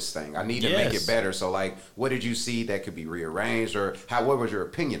grow this thing. I need to make it better. So, like, what did you see that could be rearranged, or what was your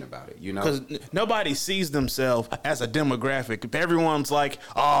opinion about it, you know? Because nobody sees themselves as a demographic. Everyone's like,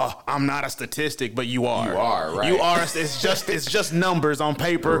 oh, I'm not a statistic, but you are. You are, right. You are. It's just numbers on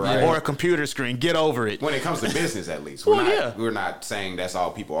paper or a computer screen. Get over it. When it comes to business, at least. We're not saying that's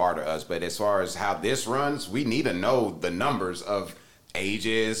all people are to us, but as far as how this runs, we need to know the numbers of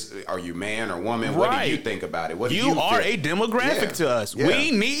ages. Are you man or woman? What do you think about it? What you are a demographic to us.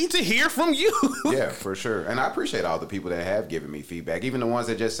 We need to hear from you. Yeah, for sure. And I appreciate all the people that have given me feedback, even the ones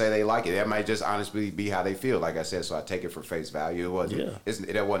that just say they like it. That might just honestly be how they feel, like I said, so I take it for face value. It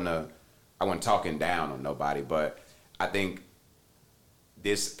wasn't I wasn't talking down on nobody, but I think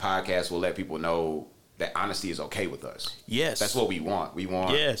this podcast will let people know that honesty is okay with us. Yes. That's what we want. We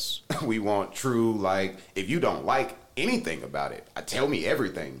want true, like, if you don't like anything about it, tell me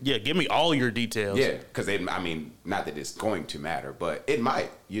everything. Yeah, give me all your details. Yeah, because not that it's going to matter, but it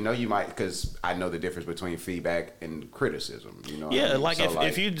might. You know, you might, because I know the difference between feedback and criticism. You know, yeah, like, so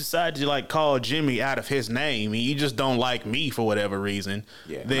if you decide to like call Jimmy out of his name and you just don't like me for whatever reason,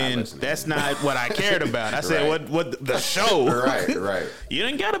 then that's not what I cared about. I said what the show. Right. You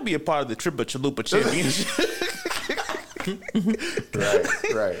ain't got to be a part of the Triple Chalupa Championship.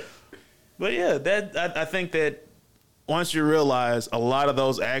 Right. But yeah, I think that once you realize a lot of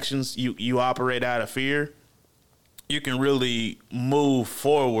those actions you operate out of fear, you can really move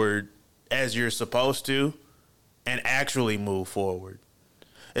forward as you're supposed to and actually move forward.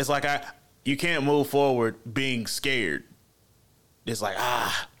 It's like you can't move forward being scared. It's like,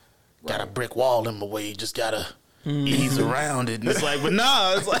 got a brick wall in my way. You just got to ease around it. And it's like, but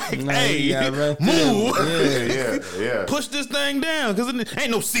it's like, hey, move. Yeah. Push this thing down because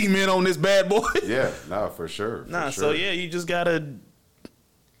ain't no cement on this bad boy. Yeah, for sure. So you just got to...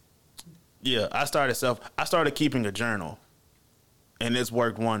 Yeah, I started keeping a journal, and it's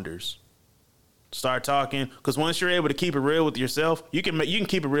worked wonders. Start talking, because once you're able to keep it real with yourself, you can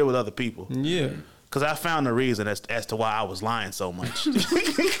keep it real with other people. Yeah. Because I found the reason as to why I was lying so much.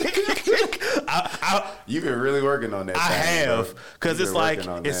 You've been really working on that. I have, because it's like,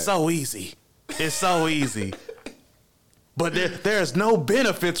 it's so easy. It's so easy. But there's no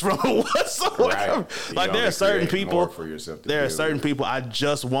benefits from it whatsoever. Right. Like, there are certain people. There are certain people I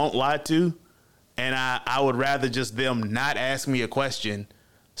just won't lie to, and I would rather just them not ask me a question,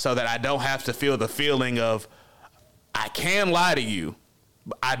 so that I don't have to feel the feeling of I can lie to you,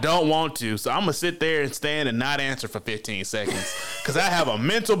 but I don't want to. So I'm gonna sit there and stand and not answer for 15 seconds because I have a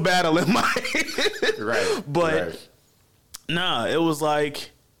mental battle in my head. Right. But it was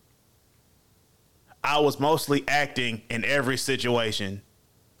like, I was mostly acting in every situation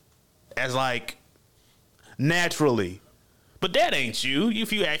as like naturally. But that ain't you.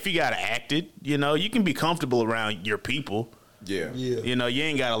 If you gotta act it, you know, you can be comfortable around your people. Yeah. You know, you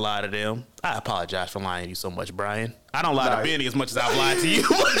ain't got a lie to them. I apologize for lying to you so much, Brian. I don't lie to Benny as much as I've lied to you.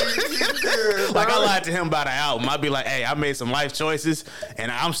 Like, I lied to him about an album. I'd be like, hey, I made some life choices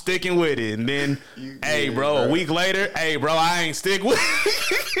and I'm sticking with it. And then, a week later, I ain't stick with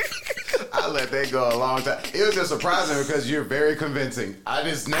it. I let that go a long time. It was just surprising because you're very convincing. I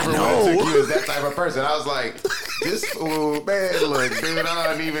just never would have took you as that type of person. I was like, this fool, man, look, dude, I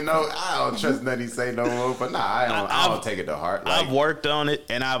don't even know. I don't trust nothing he say no more. But I don't take it to heart. Like, I've worked on it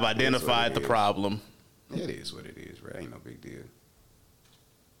and I've identified the problem. It is what it is, bro. Ain't no big deal.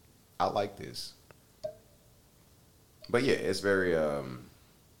 I like this. But yeah, it's very,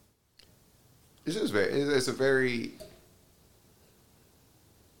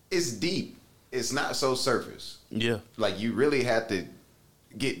 it's deep. It's not so surface. Yeah. Like, you really have to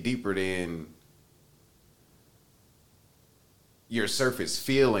get deeper than your surface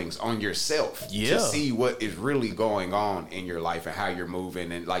feelings on yourself Yeah. to see what is really going on in your life and how you're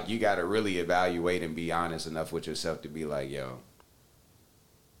moving. And like, you got to really evaluate and be honest enough with yourself to be like, yo,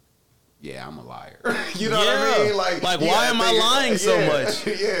 yeah, I'm a liar. You know what I mean? Like why am I lying so much?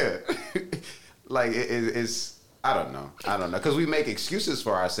 Yeah. Like it's, I don't know. Because we make excuses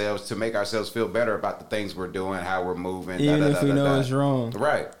for ourselves to make ourselves feel better about the things we're doing, how we're moving. Even if we know it's wrong.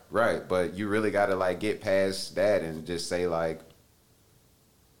 Right. But you really got to like get past that and just say like,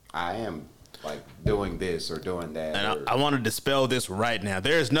 I am like doing this or doing that. And I want to dispel this right now.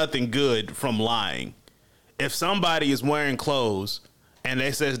 There's nothing good from lying. If somebody is wearing clothes and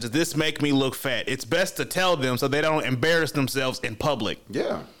they says, does this make me look fat? It's best to tell them so they don't embarrass themselves in public.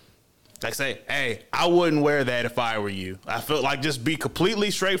 Yeah. Like say, hey, I wouldn't wear that if I were you. I feel like just be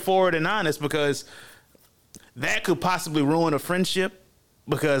completely straightforward and honest, because that could possibly ruin a friendship,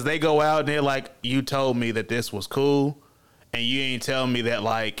 because they go out and they're like, you told me that this was cool and you ain't tell me that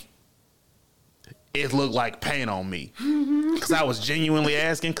like it looked like paint on me. Because I was genuinely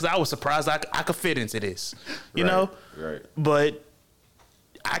asking, because I was surprised I could fit into this, you know? Right. But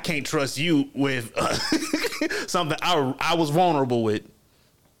I can't trust you with something I was vulnerable with.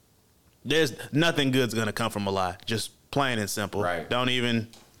 There's nothing good's gonna come from a lie. Just plain and simple. Right. Don't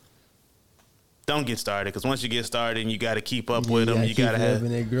get started, because once you get started and you got to keep up with them, you got to have.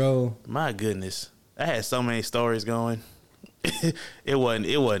 It grow. My goodness, I had so many stories going. It wasn't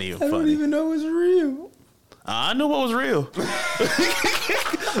even funny. I don't even know it's real. I knew what was real,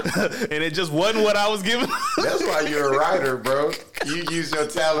 and it just wasn't what I was given. That's why you're a writer, bro. You use your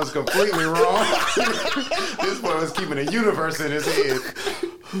talents completely wrong. This boy was keeping a universe in his head.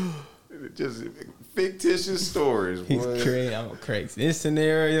 Just fictitious stories, boy. He's crazy. I'm gonna create this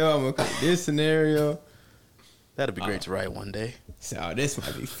scenario. I'm gonna create this scenario. That'd be great to write one day. So this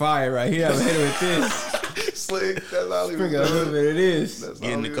might be fire right here. I'm headed with this. Slick. That's all he was Bring a little doing. bit of this. That's Get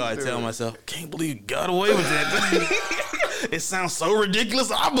all in the he car was and tell doing. myself, can't believe you got away with that. It sounds so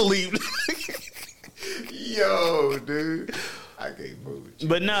ridiculous. I believed. Yo, dude. I can't move with you.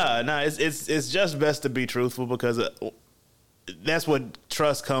 But nah, it's just best to be truthful, because that's what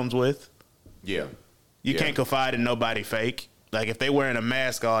trust comes with. Yeah. You Yeah. can't confide in nobody fake. Like if they wearing a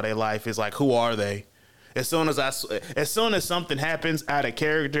mask all their life, it's like, who are they? As soon as something happens out of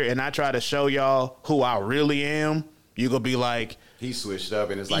character and I try to show y'all who I really am, you gonna be like, He switched up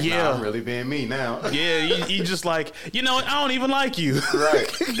and it's like, Yeah. nah, I'm really being me now. yeah, you just like, you know what? I don't even like you. Right.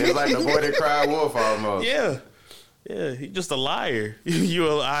 It's like the boy that cried wolf almost. Yeah. Yeah, he just a liar. I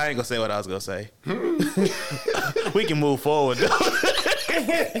ain't gonna say what I was gonna say. We can move forward.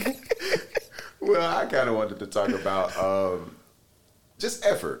 Well, I kind of wanted to talk about just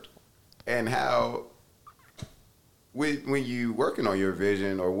effort and how when you working on your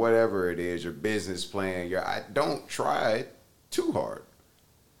vision or whatever it is, your business plan, I don't try it too hard.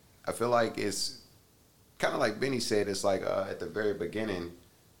 I feel like it's kind of like Benny said. It's like at the very beginning,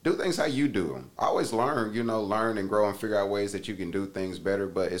 do things how you do them. Always learn and grow and figure out ways that you can do things better.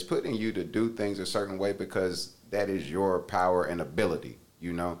 But it's putting you to do things a certain way because that is your power and ability,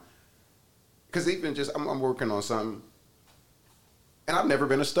 Because even just, I'm working on something, and I've never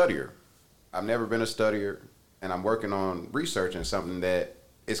been a studier. And I'm working on researching something that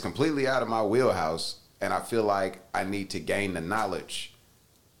is completely out of my wheelhouse, and I feel like I need to gain the knowledge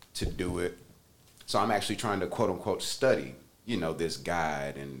to do it. So I'm actually trying to quote unquote study, this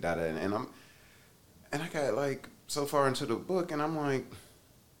guide and and I got like so far into the book, and I'm like,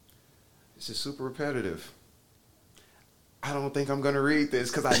 this is super repetitive. I don't think I'm going to read this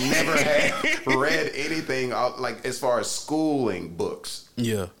because I never had read anything like as far as schooling books.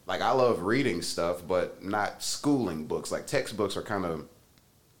 Yeah. Like I love reading stuff, but not schooling books. Like textbooks are kind of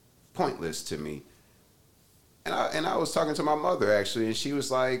pointless to me. And I was talking to my mother actually, and she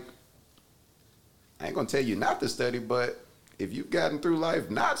was like, I ain't going to tell you not to study, but if you've gotten through life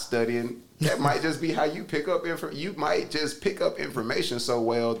not studying, that might just be how you pick up you might just pick up information so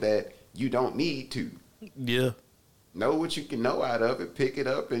well that you don't need to. Yeah. Know what you can know out of it, pick it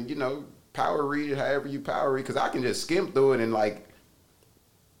up, and power read it however you power read. Because I can just skim through it and like,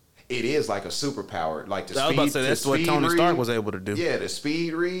 it is like a superpower. Like the I was about to say that's what Tony Stark was able to do. Yeah, the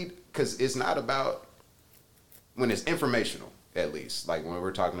speed read, because it's not about when it's informational. At least like when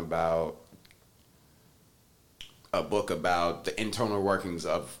we're talking about a book about the internal workings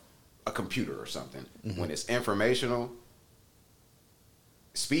of a computer or something. Mm-hmm. When it's informational,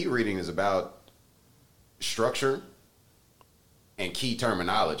 speed reading is about structure and key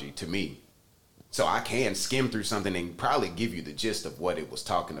terminology to me. So I can skim through something and probably give you the gist of what it was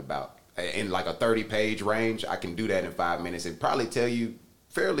talking about. In like a 30-page range, I can do that in 5 minutes and probably tell you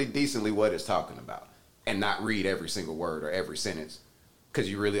fairly decently what it's talking about. and not read every single word or every sentence. Because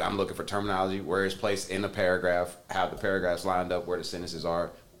I'm looking for terminology, where it's placed in the paragraph, how the paragraph's lined up, where the sentences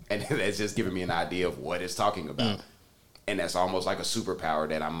are. And that's just giving me an idea of what it's talking about. And that's almost like a superpower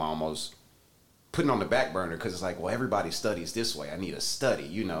that I'm almost putting on the back burner, because it's like, well, everybody studies this way. I need a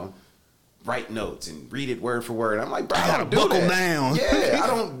study, write notes and read it word for word. I'm like, bro, I don't do buckle that. down. Yeah, I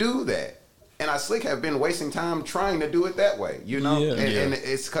don't do that. And I slick have been wasting time trying to do it that way, And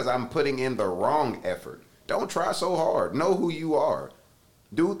it's because I'm putting in the wrong effort. Don't try so hard. Know who you are.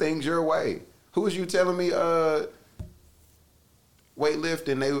 Do things your way. Who was you telling me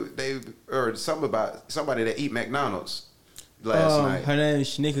weightlifting, they or something about somebody that eat McDonald's last night? Her name is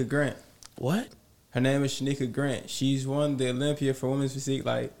Shanika Grant. What? Her name is Shanika Grant. She's won the Olympia for women's physique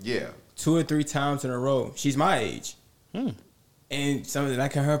 2 or 3 times in a row. She's my age. And something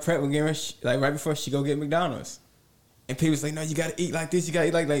like her prep will get her, right before she go get McDonald's. And people's like, no, you gotta eat like this. You gotta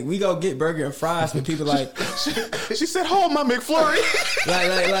eat like we go get burger and fries, but people like. She said, "Hold my McFlurry."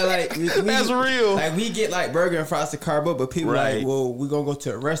 That's real. Like we get like burger and fries to carb up, but people Right. like, well, we gonna go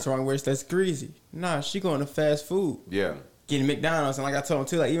to a restaurant where it's less greasy. Nah, she going to fast food. Yeah. Getting McDonald's, and like I told him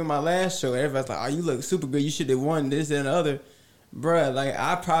too, like even my last show, everybody's like, oh, you look super good. You should have won this and the other. Bruh, like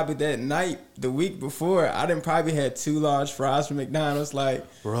I probably that night, the week before, I done probably had 2 large fries from McDonald's, like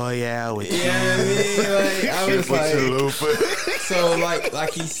Royale with you know what I mean? Like I was like, so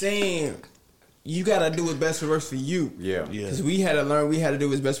like he's saying, you gotta do what's best for works for you. Yeah. Because we had to learn, we had to do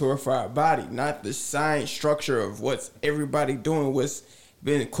what's best for work for our body, not the science structure of what's everybody doing, what's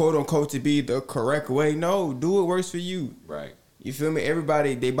been quote unquote to be the correct way. No, do what works for you. Right. You feel me?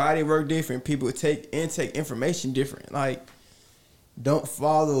 Everybody, their body work different. People intake information different. Like, don't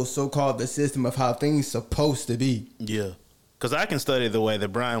follow so-called the system of how things supposed to be. Yeah. Because I can study the way that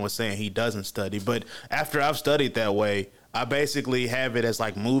Brian was saying he doesn't study. But after I've studied that way, I basically have it as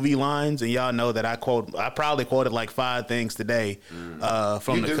like movie lines. And y'all know that I probably quoted like 5 things today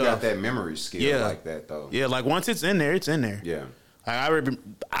from you the do cuff. got that memory skill like that, though. Yeah, like once it's in there, it's in there. Yeah. I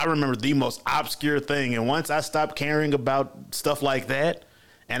remember the most obscure thing. And once I stopped caring about stuff like that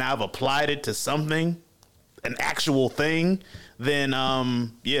and I've applied it to something, an actual thing, then,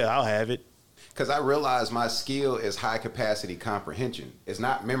 I'll have it. Because I realize my skill is high capacity comprehension. It's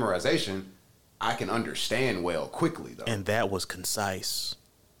not memorization. I can understand well quickly, though. And that was concise.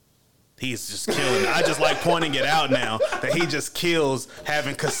 He's just killing it. I just like pointing it out now that he just kills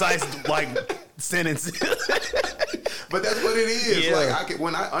having concise, like, sentences. But that's what it is. Yeah. Like,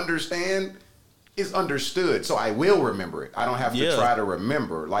 when I understand, it's understood. So I will remember it. I don't have to try to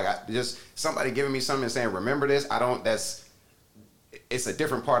remember. Like, somebody giving me something and saying, remember this, it's a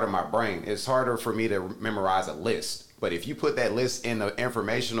different part of my brain. It's harder for me to memorize a list. But if you put that list in the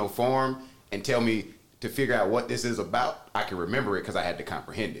informational form and tell me to figure out what this is about, I can remember it because I had to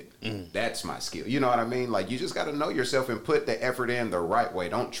comprehend it. That's my skill. You know what I mean? Like, you just got to know yourself and put the effort in the right way.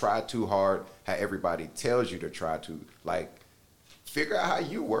 Don't try too hard how everybody tells you to try to. Like, figure out how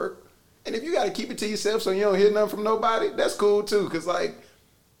you work. And if you got to keep it to yourself so you don't hear nothing from nobody, that's cool too. Because, like,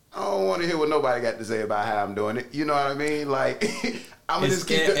 I don't want to hear what nobody got to say about how I'm doing it. You know what I mean? Like, I'm going to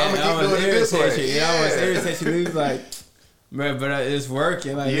keep doing it this way. I was irritated. He was like, man, but it's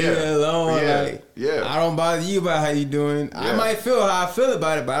working. Like, leave it alone. I don't bother you about how you doing. I might feel how I feel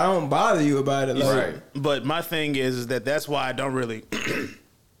about it, but I don't bother you about it. Like, right. But my thing is that's why I don't really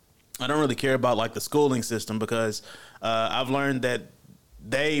care about like the schooling system, because I've learned that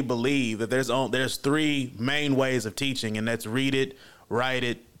they believe that there's 3 main ways of teaching, and that's read it, write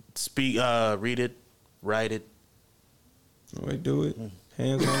it, read it, write it. Wait, do it.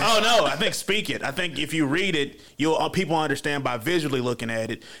 Hands on. Oh no, I think speak it. I think if you read it, people understand by visually looking at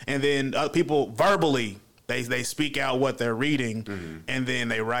it, and then people verbally they speak out what they're reading, and then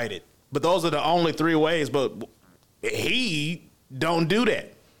they write it. But those are the only 3 ways. But he don't do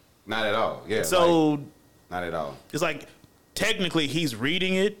that. Not at all. Yeah. So not at all. It's like technically he's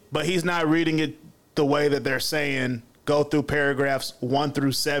reading it, but he's not reading it the way that they're saying. Go through paragraphs 1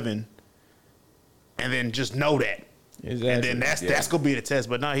 through 7, and then just know that. Exactly. And then that's gonna be the test.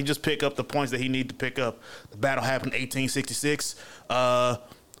 But no, he just pick up the points that he need to pick up. The battle happened 1866.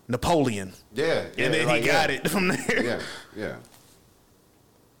 Napoleon. Yeah. And then he got it from there. Yeah.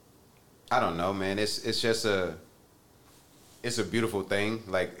 I don't know, man. It's just a beautiful thing,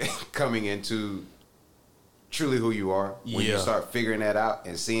 like coming into truly who you are when you start figuring that out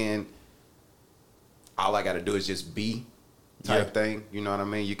and seeing all I got to do is just be type thing. You know what I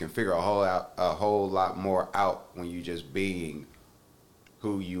mean? You can figure a whole lot more out when you just being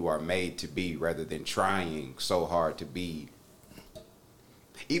who you are made to be, rather than trying so hard to be.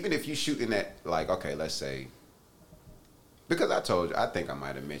 Even if you shooting at, like, okay, let's say because I told you, I think I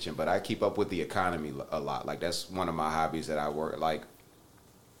might have mentioned, but I keep up with the economy a lot. Like that's one of my hobbies that I work. Like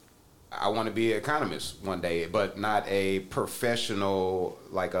I want to be an economist one day, but not a professional.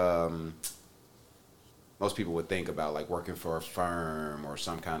 Like most people would think about like working for a firm or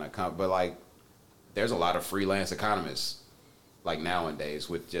some kind of company. But like, there's a lot of freelance economists like nowadays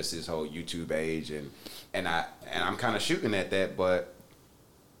with just this whole YouTube age, and I'm kind of shooting at that, but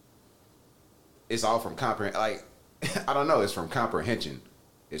it's all from like I don't know, it's from comprehension.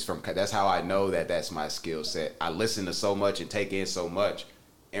 That's how I know that that's my skill set. I listen to so much and take in so much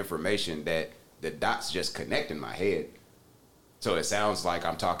information that the dots just connect in my head. So it sounds like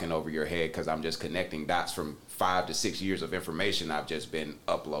I'm talking over your head because I'm just connecting dots from 5 to 6 years of information I've just been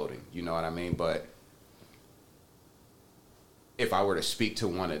uploading. You know what I mean? But if I were to speak to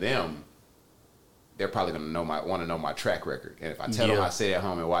one of them, they're probably going to want to know my track record. And if I tell them I sit at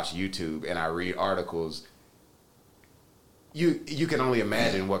home and watch YouTube and I read articles, you can only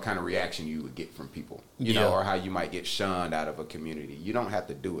imagine what kind of reaction you would get from people, you know, or how you might get shunned out of a community. You don't have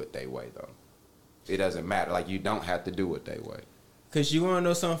to do it their way, though. It doesn't matter. Like, you don't have to do it their way. Because you want to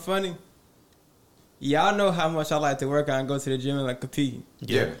know something funny? Y'all know how much I like to work out and go to the gym and like compete.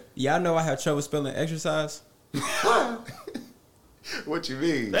 Yeah. Y'all know I have trouble spelling exercise. What you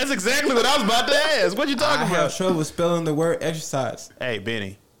mean? That's exactly what I was about to ask. What you talking I about? have trouble spelling the word exercise. Hey,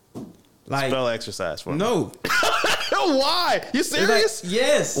 Benny. Like, Spell exercise for me. No. Why? You serious? Like,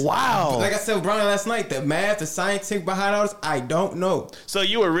 yes. Wow. Like I said with Brian last night, the math, the scientific behind all this, I don't know. So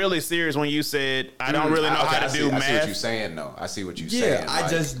you were really serious when you said, I don't really know how to do math? I see what you're saying, though. I see what you're saying. Yeah, I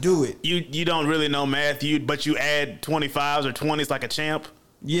just do it. You don't really know math, but you add 25s or 20s like a champ?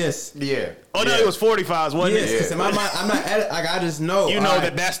 Yes. Yeah. Oh, no, it was 45s, wasn't Yes, it? because in my mind, I'm not at it. Like, I just know. You know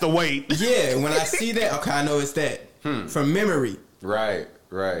that that's the weight. Yeah, when I see that, okay, I know it's that. From memory. Right.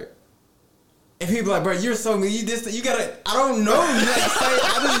 And people like, bro, you're so good. You gotta, I don't know. You gotta say,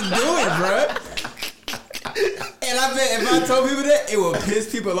 I just do it, bro. And I bet if I told people that, it would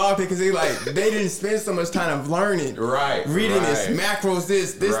piss people off because they didn't spend so much time of learning. Right. Reading this, macros,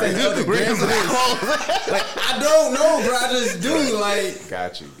 this, that, the other, grams of this. Macros. Like, I don't know, bro. I just do. Like,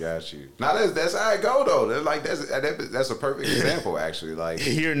 Got you. Now that's how it go though. That's a perfect example, actually. Like,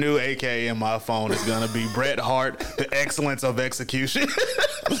 Your new AK in my phone is going to be Bret Hart, the excellence of execution.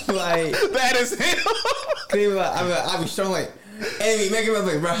 like That is him. people like, I be showing like, Amy, making me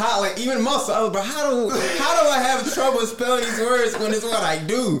like, bro, how, like, even muscle. I was, bro, how do I have trouble spelling these words when it's what I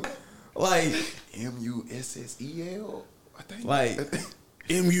do? Like, MUSSEL, I think. Like,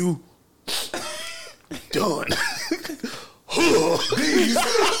 MU. Done.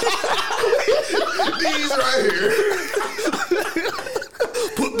 These right here.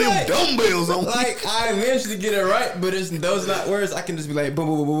 Put them dumbbells on. like, I eventually get it right, but it's those not words. I can just be like, boom,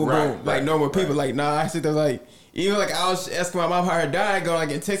 boom, boom, boom, Right, boom. Like, right, normal people. right. Like, nah, I sit there like, even like, I was asking my mom how her died, going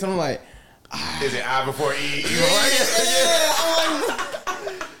like, in text, and I'm like, Is it I before E? I'm like,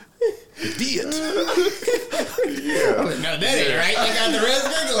 Idiot. I'm like, no, that ain't right. They got the red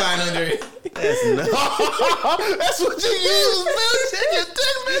squiggly line under it. That's what you use, man. Your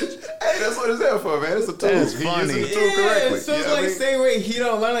text message. Hey, that's what it's there for, man. It's a tool. That's He funny. uses the tool correctly. So You it's know what I like mean? same way he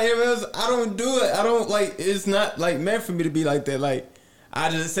don't learn like everybody else. I don't do it. I don't like. It's not like meant for me to be like that. Like I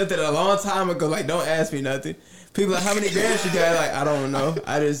just accepted it a long time ago. Like don't ask me nothing. People like how many grams you got? Like I don't know.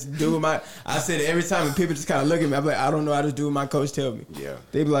 I just do my. I said it every time, and people just kind of look at me. I'm like I don't know. I just do what my coach tell me. Yeah.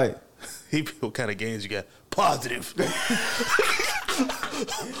 They be like, What kind of games you got? Positive.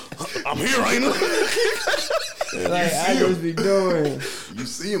 I'm here, ain't I? like I just be doing. You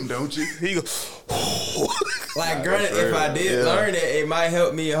see him, don't you? He go, Like granted, if I did learn it, it might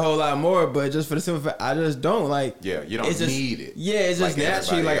help me a whole lot more. But just for the simple fact, I just don't like. Yeah, you don't it's just, need it. Yeah, it's just like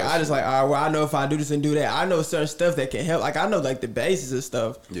naturally. Like everybody I just like, all right, well, I know if I do this and do that, I know certain stuff that can help. Like I know like the basis of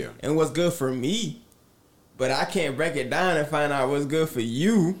stuff. Yeah. And what's good for me, but I can't break it down and find out what's good for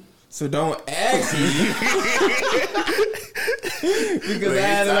you. So don't ask me because I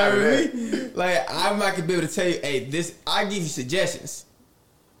had to learn me. Like I might be able to tell you, hey, this. I give you suggestions,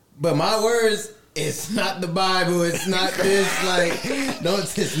 but my words. It's not the Bible. It's not this. Like, don't.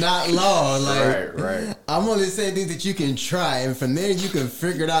 It's not law. Like, Right. I'm only saying things that you can try, and from there you can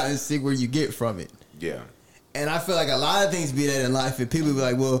figure it out and see where you get from it. Yeah. And I feel like a lot of things be that in life, and people be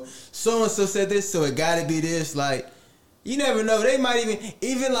like, "Well, so and so said this, so it got to be this." Like, you never know. They might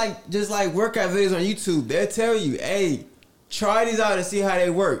even like just like workout videos on YouTube. They'll tell you, "Hey, try these out and see how they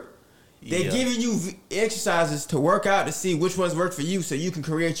work." They're giving you exercises to work out to see which ones work for you, so you can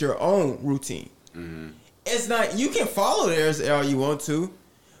create your own routine. Mm-hmm. It's not you can follow theirs all you want to,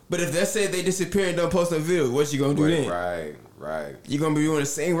 but if they say they disappear and don't post a video, what you gonna do then? Right. You gonna be doing the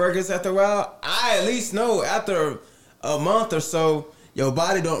same workouts after a while? I at least know after a month or so, your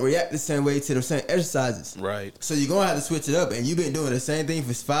body don't react the same way to the same exercises. Right. So you're gonna have to switch it up, and you've been doing the same thing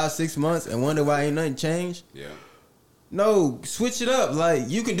for 5-6 months and wonder why ain't nothing changed. Yeah. No, switch it up. Like,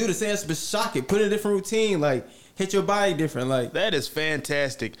 you can do the same, but shock it. Put in a different routine. Like, hit your body different. Like, That is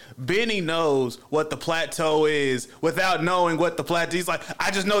fantastic. Benny knows what the plateau is without knowing what the plateau. He's like,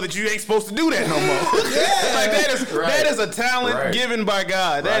 I just know that you ain't supposed to do that no more. Yeah. Like that is a talent Right. given by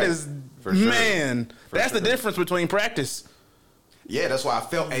God. That Right. is For sure. man. For That's sure. the difference between practice. Yeah, that's why I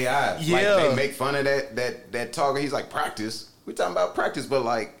felt AI. Yeah. Like, they make fun of that talker. He's like, practice. We talking about practice, but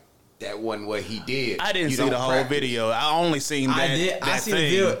like, that wasn't what he did. I didn't You see don't the whole practice. video. I only seen that. I did. I that seen the thing.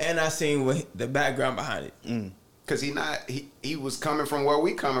 video, and I seen what the background behind it. Cause he was coming from where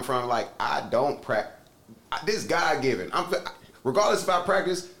we coming from. Like, I don't practice. This God given. Regardless if I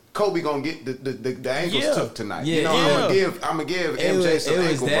practice, Kobe gonna get the ankles Yeah. took tonight. Yeah, You know, yeah. I'm gonna give It MJ was, some it was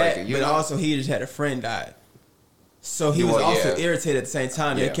ankle that, breaking. You but know, also he just had a friend die. So he was Well, also yeah. irritated at the same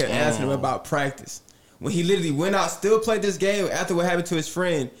time. They Yeah. kept asking him about practice. When he literally went out, still played this game after what happened to his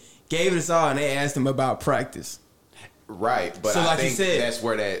friend, gave it his all, and they asked him about practice. right? But So I like you think said- that's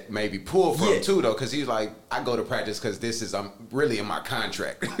where that maybe pulled from Yeah. too, though. Cause he's like, I go to practice because this is really in my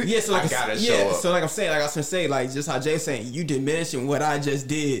contract. Yeah, so like I gotta show up. so like I'm saying, like I was gonna say, like just how Jay's saying, you diminishing what I just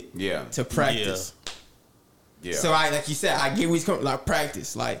did Yeah. to practice. Yeah. So like you said, I get where he's coming, like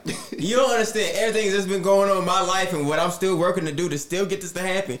practice. Like, you don't understand everything that's been going on in my life and what I'm still working to do to still get this to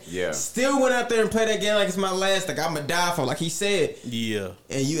happen. Yeah. Still went out there and played that game like it's my last, like I'm gonna die for, like he said. Yeah.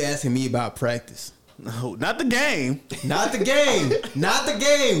 And you asking me about practice. No, not the game. Not the game. Not the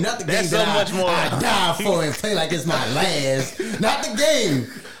game. Not the game. That's so that much more. I die for and play like it's my last. Not the game.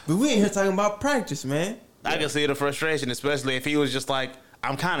 But we ain't here talking about practice, man. I can see the frustration, especially if he was just like,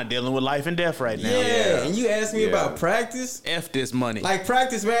 I'm kind of dealing with life and death right now. Yeah. And you ask me Yeah. about practice? F this money. Like,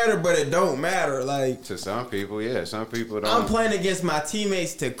 practice matter, but it don't matter. Like, To some people, yeah. Some people don't. I'm playing against my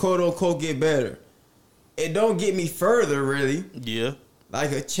teammates to quote unquote get better. It don't get me further, really. Yeah.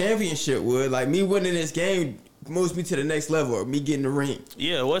 Like a championship would. Like, me winning this game moves me to the next level, or me getting the ring.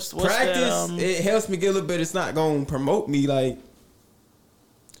 Yeah. What's Practice, that, it helps me get a little bit. It's not going to promote me. Like,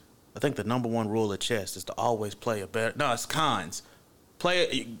 I think the number one rule of chess is to always play a better. No, it's cons.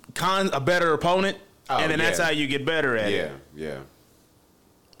 Play a better opponent, Oh, and then that's yeah. how you get better at it. Yeah.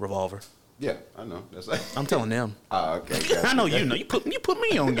 Revolver. Yeah, I know. That's like. I'm telling them. Oh, okay. gotcha. I know you know. You put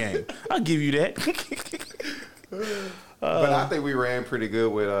me on game. I'll give you that. But I think we ran pretty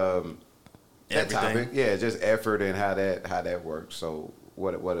good with that Everything. topic. Yeah, just effort and how that works. So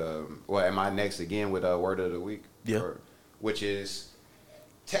what am I next again with word of the week? Yeah. Which is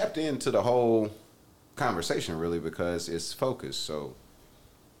tapped into the whole conversation really because it's focused. So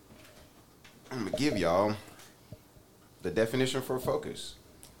I'm gonna give y'all the definition for focus.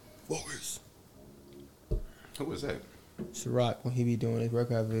 focus. Who was that? Ciroc, when he be doing his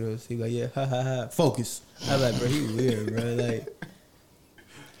workout videos, he be like, yeah, ha ha ha, focus. I was like, bro, he weird, bro. Like,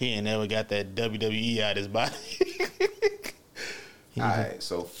 He ain't never got that WWE out his body. All right,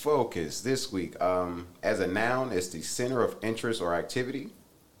 so focus this week. As a noun, it's the center of interest or activity,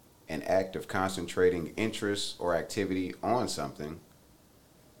 an act of concentrating interest or activity on something,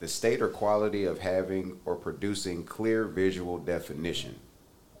 the state or quality of having or producing clear visual definition.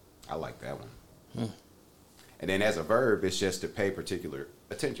 I like that one. And then as a verb, it's just to pay particular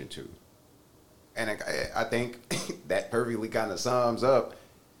attention to. And I think that perfectly kind of sums up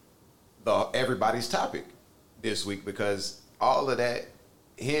everybody's topic this week because all of that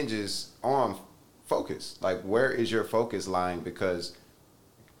hinges on focus. Like, where is your focus lying? Because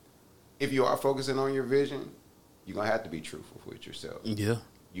if you are focusing on your vision, you're going to have to be truthful with yourself. Yeah.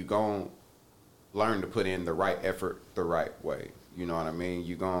 You're going to learn to put in the right effort the right way. You know what I mean?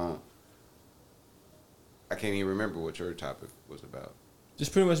 You're going to... I can't even remember what your topic was about.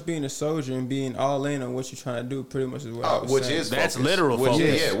 just pretty much being a soldier and being all in on what you're trying to do, pretty much is what I was Which saying. is That's focus. literal Which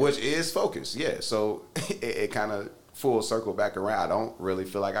focus. is, which is focus. Yeah, so it kind of full circle back around. I don't really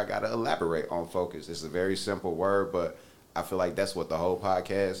feel like I got to elaborate on focus. It's a very simple word, but I feel like that's what the whole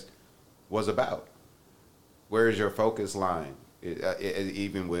podcast was about. Where is your focus lying?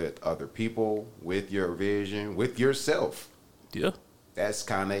 Even with other people, with your vision, with yourself. Yeah. That's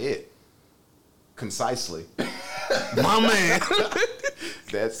kind of it. Concisely. My man.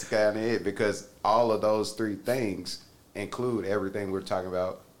 That's kind of it because all of those three things include everything we're talking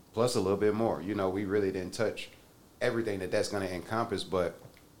about, plus a little bit more. You know, we really didn't touch everything that's going to encompass, but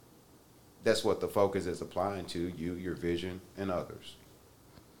that's what the focus is applying to, you, your vision, and others.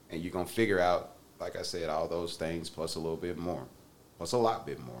 And you're going to figure out, like I said, all those things plus a little bit more, plus a lot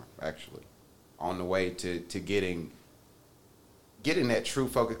bit more, actually, on the way to getting that true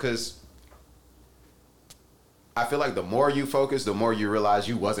focus. Because I feel like the more you focus, the more you realize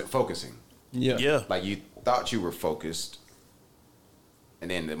you wasn't focusing. Yeah. Like you thought you were focused,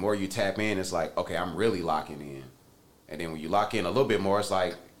 and then the more you tap in, it's like, okay, I'm really locking in. And then when you lock in a little bit more, it's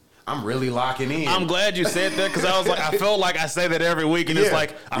like, I'm really locking in. I'm glad you said that because I was like, I felt like I say that every week, and it's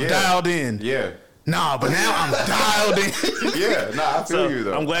like I'm dialed in. Yeah. Nah, but now I'm dialed in. Yeah, nah, I feel you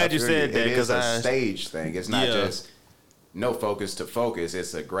though. I'm glad you said that because because it's a stage thing. It's not just no focus to focus.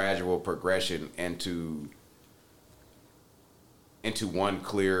 It's a gradual progression into one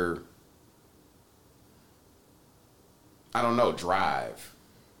clear, I don't know, drive.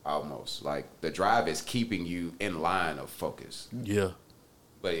 Almost like the drive is keeping you in line of focus. Yeah.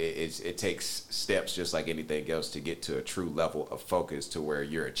 But it takes steps just like anything else to get to a true level of focus to where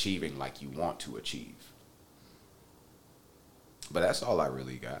you're achieving like you want to achieve. But that's all I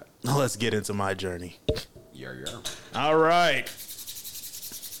really got. Now let's get into my journey. Yeah. All right.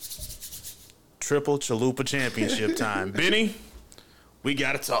 Triple Chalupa Championship time. Benny, we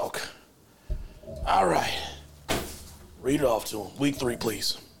got to talk. All right. Read it off to him. Week 3,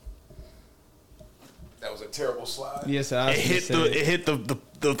 please. That was a terrible slide. Yes, I It hit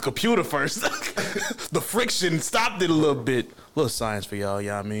the computer first. The friction stopped it a little bit. A little science for y'all,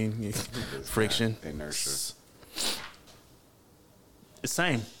 I mean? Friction. Inertia. It's the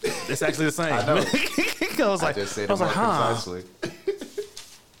same. It's actually the same. I know. I was like, just said I was it like, more huh? concisely.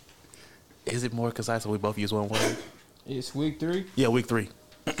 Is it more concise? We both use one word. It's week 3. Yeah, week 3.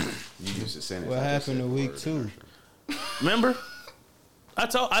 You used to sentence. What happened to week 2? Remember? I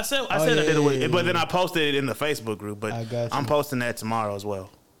said I did a week, but then I posted it in the Facebook group. But I got you. I'm posting that tomorrow as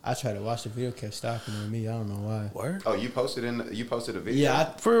well. I tried to watch the video, kept stopping on me. I don't know why. Word? Oh, you posted a video? Yeah,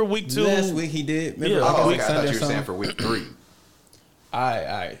 For week 2. last week he did. Remember, Yeah. like Oh, week okay. I Sunday thought you or were saying something? for week 3. All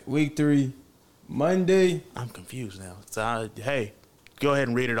right. Week 3, Monday. I'm confused now. So, hey, go ahead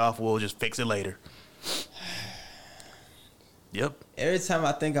and read it off. We'll just fix it later. Yep. Every time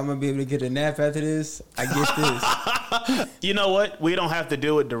I think I'm going to be able to get a nap after this, I get this. You know what? We don't have to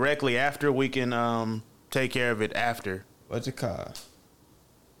do it directly after. We can take care of it after. What's it called?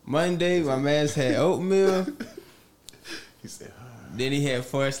 Monday, my man's had oatmeal. He said, Then he had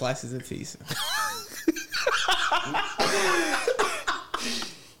 4 slices of pizza.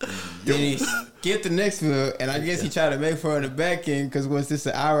 Then he skipped the next meal, and I guess he tried to make for it in the back end because was this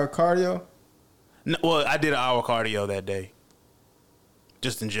an hour of cardio? No, well, I did an hour cardio that day.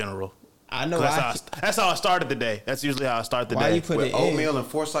 Just in general. I know. That's how I started the day. That's usually how I start the Why day. you put with it oatmeal in? and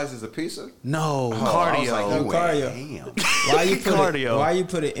 4 slices of pizza? No, Oh, I was cardio. like, No, you went cardio. ham. Why you put Cardio. Why you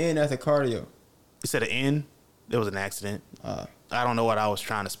put it in after cardio? You said an N? There was an accident. Uh, I don't know what I was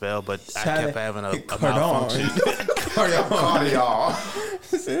trying to spell, but I Trying kept to- having a Cardon. malfunction. Cardio. Cardio.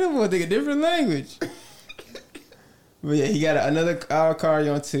 That boy think a different language. But yeah, he got another hour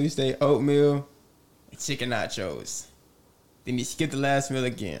cardio on Tuesday, oatmeal, and chicken nachos. Then he skipped the last meal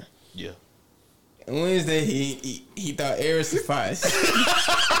again. Yeah. And Wednesday, he thought air sufficed.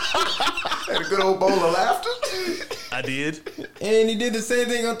 Had a good old bowl of laughter. I did. And he did the same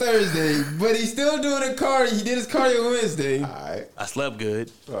thing on Thursday. But he's still doing a cardio. He did his cardio Wednesday. All right. I slept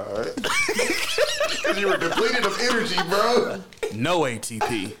good. All right. Because you were depleted of energy, bro. No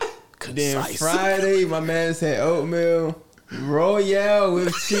ATP. Then Concise. Friday, my man said oatmeal, Royale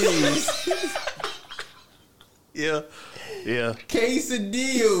with cheese, Yeah. Yeah.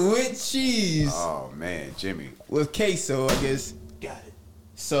 quesadilla with cheese, Oh, man, Jimmy. with queso, I guess. Got it.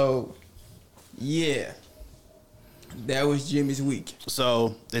 So, yeah, that was Jimmy's week.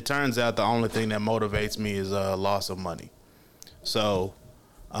 So it turns out the only thing that motivates me is loss of money. So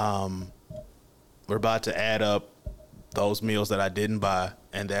we're about to add up those meals that I didn't buy,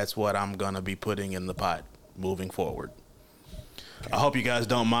 and that's what I'm going to be putting in the pot moving forward. I hope you guys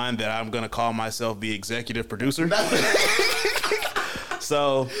don't mind that I'm going to call myself the executive producer.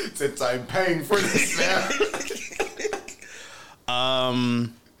 So, Since I'm paying for this now.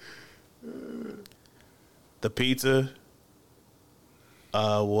 the pizza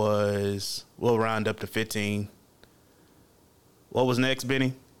we'll round up to 15. What was next,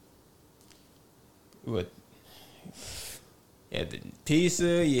 Benny? What? You had the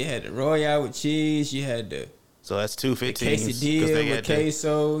pizza, you had the Royale with cheese, you had the So that's 2 15s. quesadilla with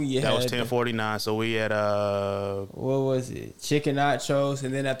queso, you That had was the- 1049. So we had what was it? Chicken nachos,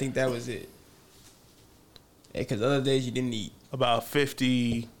 and then I think that was it. Yeah, because other days you didn't eat. about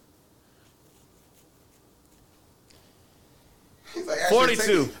 50. He's like,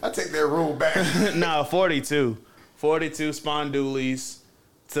 42. I take that rule back. No, 42. 42 spondoolies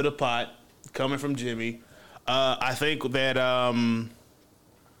to the pot coming from Jimmy. I think that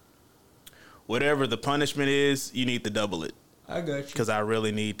whatever the punishment is, you need to double it. I got you. because I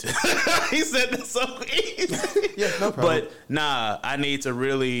really need to. He said that so easy. Yeah, no problem. But nah, I need to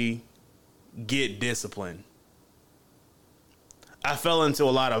really get disciplined. I fell into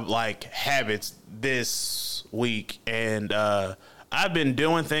a lot of like habits this week, and I've been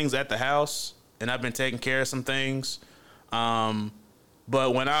doing things at the house, and I've been taking care of some things.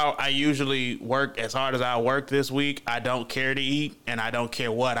 But when I usually work as hard as I work this week, I don't care to eat, and I don't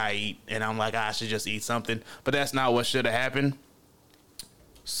care what I eat, and I'm like, I should just eat something. But that's not what should have happened.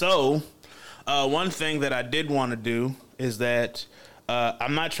 So, one thing that I did want to do is that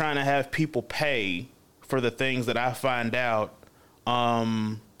I'm not trying to have people pay for the things that I find out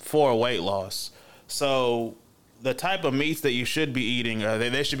for weight loss. So the type of meats that you should be eating,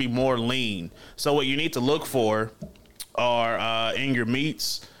 they should be more lean. So what you need to look for are in your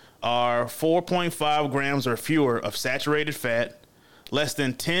meats are 4.5 grams or fewer of saturated fat, less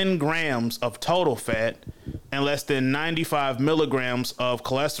than 10 grams of total fat, and less than 95 milligrams of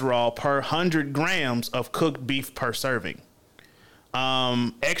cholesterol per 100 grams of cooked beef per serving.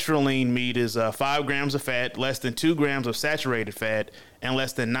 Extra lean meat is 5 grams of fat, less than 2 grams of saturated fat, and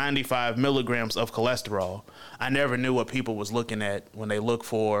less than 95 milligrams of cholesterol. I never knew what people was looking at when they look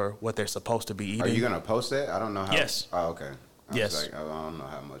for what they're supposed to be eating. Are you gonna post that? I don't know how. Yes. Oh, okay. Yes. I don't know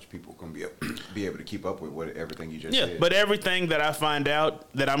how much people can be able to keep up with everything you just Yeah, said. but everything that I find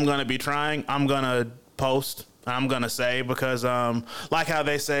out that I'm gonna be trying, I'm gonna post. I'm gonna say because like how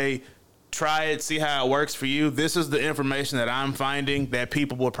they say, try it, see how it works for you. This is the information that I'm finding that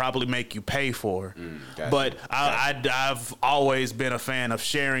people will probably make you pay for. Gotcha. But I've always been a fan of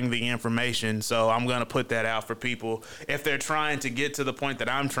sharing the information, so I'm gonna put that out for people if they're trying to get to the point that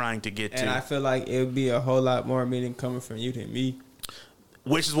I'm trying to get And to. I feel like it would be a whole lot more meaning coming from you than me.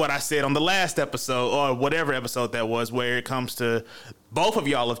 Which is what I said on the last episode, or whatever episode that was, where it comes to both of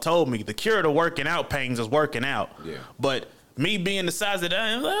y'all have told me the cure to working out pains is working out. Yeah. But me being the size that I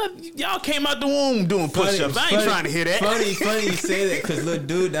am, y'all came out the womb doing push-ups. I ain't trying to hear that. Funny you say that because little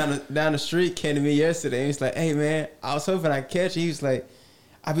dude down the street came to me yesterday and he's like, "Hey man, I was hoping I catch you." He was like,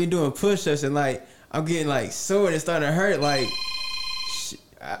 "I've been doing push-ups and like I'm getting like sore and it's starting to hurt." Like,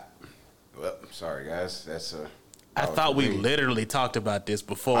 Well, sorry guys. That's I thought we literally talked about this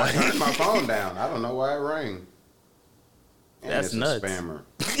before. I turned my phone down. I don't know why it rang. And That's it's nuts. A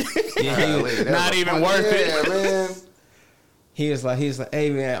spammer. Not even worth it. Yeah, man. he was like, "Hey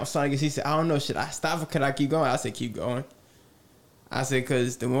man, I'm starting to get." He said, "I don't know, should I stop or could I keep going?" I said, "Keep going." I said,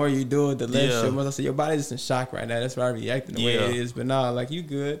 "Cause the more you do it, the less Yeah. you must." I said, "Your body's just in shock right now. That's why I reacting the way Yeah. it is." But nah, like you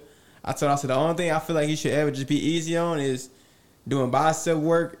good. I said, the only thing I feel like you should ever just be easy on is doing bicep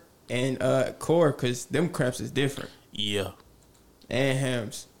work and core, cause them cramps is different, Yeah. and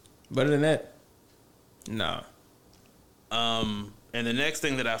hams. But other than that, nah. And the next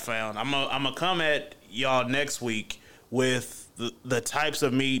thing that I found, I'm gonna come at y'all next week with the types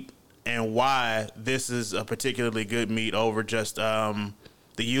of meat and why this is a particularly good meat over just the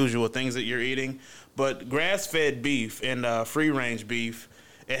usual things that you're eating. But grass-fed beef and free-range beef,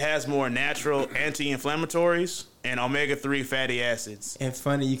 it has more natural anti-inflammatories and omega-3 fatty acids. And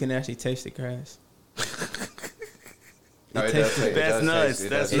funny, you can actually taste the grass. No, it tastes- does taste- That's does nuts. taste-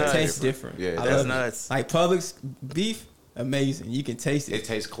 That's does nuts. It tastes different. Yeah, it I does. love it. Nuts. Like Publix beef, amazing. You can taste it. It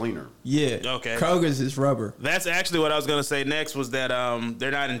tastes cleaner. Yeah. Okay. Kroger's is rubber. That's actually what I was gonna say next was that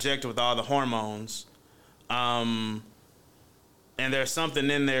they're not injected with all the hormones. And there's something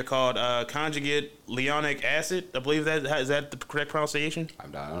in there called conjugate leonic acid. I believe is that the correct pronunciation? I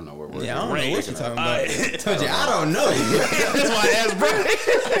don't know what we're Yeah, I don't know Right. what you're talking about. Uh, Told you, I don't know. That's why I asked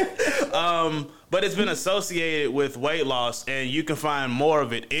Brian. But it's been associated with weight loss, and you can find more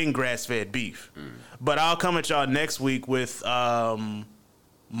of it in grass-fed beef. But I'll come at y'all next week with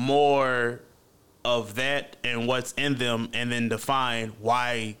more of that and what's in them, and then define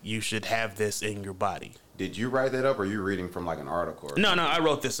why you should have this in your body. Did you write that up, or are you reading from like an article? Or No, something? I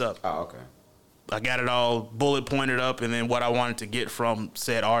wrote this up. Oh, okay. I got it all bullet pointed up, and then what I wanted to get from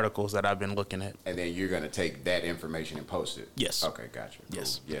said articles that I've been looking at. And then you're gonna take that information and post it. Yes. Okay, gotcha. Cool.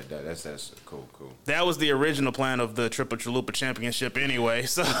 Yes. Yeah, that's cool. That was the original plan of the Triple Chalupa Championship anyway.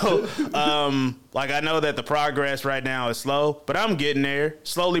 So, like, I know that the progress right now is slow, but I'm getting there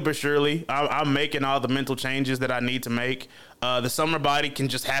slowly but surely. I'm making all the mental changes that I need to make. The summer body can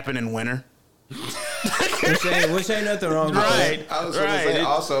just happen in winter. which ain't nothing wrong with Right. that. I was gonna Right. say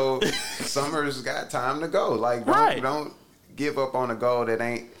also, summer's got time to go. Like, don't give up on a goal that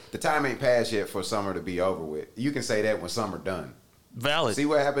ain't. The time ain't passed yet for summer to be over with. You can say that when summer done. Valid. See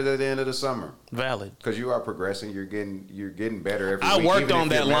what happens at the end of the summer. Valid. Because you are progressing. You're getting better every I week. worked even on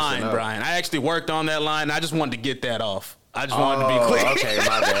if you're that messing line, up. Brian. I actually worked on that line. I just wanted to get that off. I just wanted to be clear. Okay,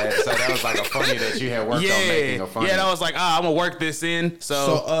 my bad. So that was like a funny that you had worked on making a funny. Yeah, that was like, I'm gonna work this in.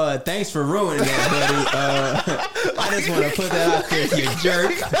 So thanks for ruining that, buddy. I just want to put that out there, you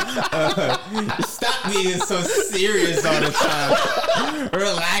jerk. Stop being so serious all the time.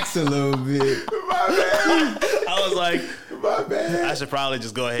 Relax a little bit. My bad. I was like, my bad. I should probably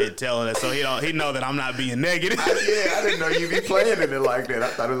just go ahead and tell him that so he know that I'm not being negative. I didn't know you'd be playing in it like that. I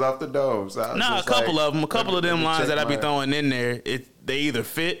thought it was off the dome. So a couple of them lines that I be throwing in there, they either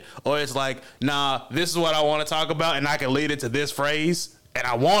fit or it's like, nah, this is what I want to talk about, and I can lead it to this phrase, and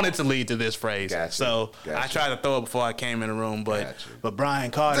I want it to lead to this phrase. Gotcha. So Gotcha. I tried to throw it before I came in the room, but Gotcha. but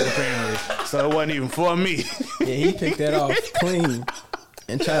Brian caught it apparently, so it wasn't even for me. Yeah, he picked that off clean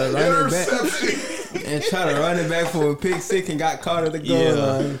and tried to run it back. And try to run it back for a pick six and got caught at the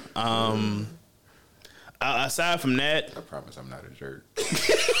goal line. Aside from that, I promise I'm not a jerk.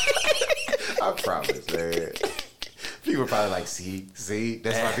 I promise, man. People probably like, see,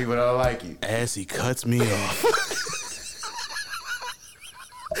 that's why people don't like you. as he cuts me off.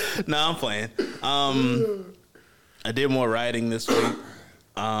 No, I'm playing. I did more writing this week.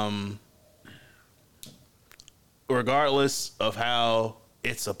 Regardless of how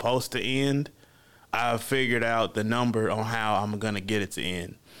it's supposed to end, I've figured out the number on how I'm going to get it to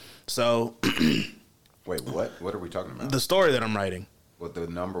end. So... Wait, what? What are we talking about? The story that I'm writing. What the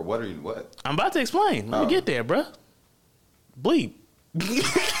number? What? I'm about to explain. Let me get there, bruh. Bleep.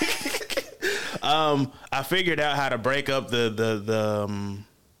 I figured out how to break up the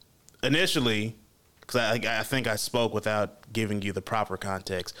initially, because I think I spoke without giving you the proper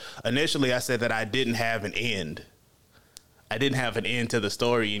context. Initially, I said that I didn't have an end. I didn't have an end to the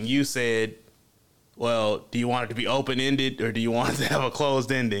story, and you said, well, do you want it to be open-ended or do you want it to have a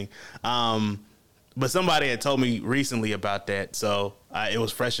closed ending? But somebody had told me recently about that, so it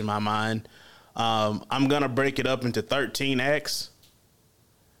was fresh in my mind. I'm going to break it up into 13 acts,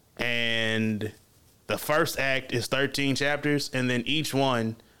 and the first act is 13 chapters, and then each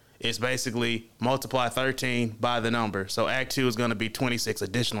one is basically multiply 13 by the number. So Act 2 is going to be 26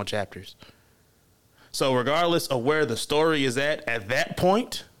 additional chapters. So regardless of where the story is at that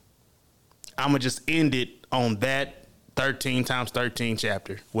point, I'm going to just end it on that 13 times 13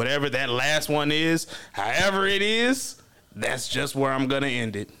 chapter. Whatever that last one is, however it is, that's just where I'm going to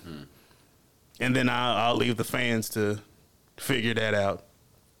end it. And then I'll leave the fans to figure that out.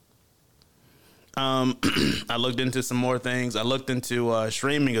 I looked into some more things. I looked into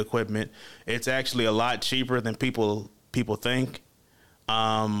streaming equipment. It's actually a lot cheaper than people think.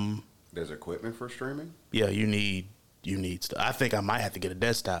 There's equipment for streaming? Yeah, you need stuff. I think I might have to get a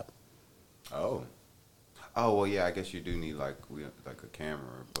desktop. Oh, well, yeah. I guess you do need like a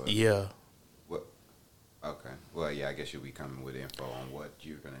camera, but Yeah. What? Okay. Well, yeah. I guess you'll be coming with info on what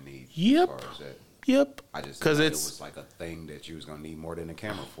you're gonna need. Yep. As far as that. Yep. I just because thought it's it was like a thing that you was gonna need more than a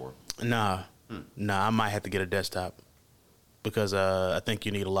camera for. Nah. I might have to get a desktop because I think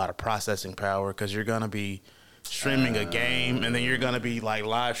you need a lot of processing power because you're gonna be streaming a game and then you're gonna be like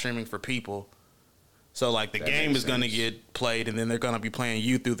live streaming for people. So like the game is gonna get played and then they're gonna be playing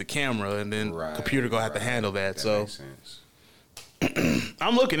you through the camera and then computer gonna have to handle that. So makes sense.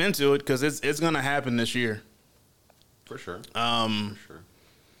 I'm looking into it because it's gonna happen this year. For sure. For sure.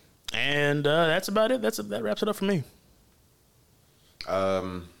 And that's about it. That wraps it up for me.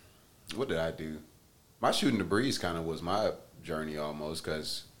 What did I do? My shooting the breeze kind of was my journey almost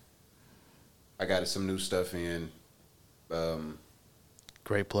because I got some new stuff in.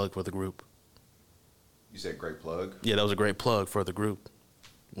 Great plug for the group. You said great plug? Yeah, that was a great plug for the group.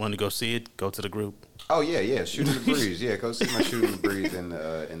 Want to go see it? Go to the group. Oh yeah, shooting the breeze. Yeah, go see my shooting the breeze in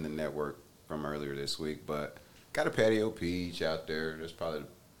the network from earlier this week. But got a patio peach out there. That's probably the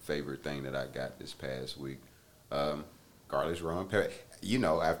favorite thing that I got this past week. Garlic rum. You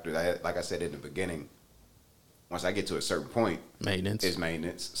know, after that, like I said in the beginning, once I get to a certain point, it's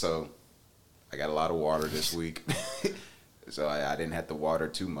maintenance. So I got a lot of water this week. So I didn't have to water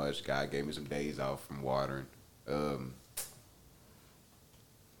too much. God gave me some days off from watering.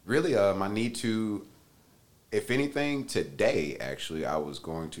 Really, I need to, if anything, today, actually, I was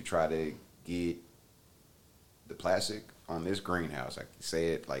going to try to get the plastic on this greenhouse. I say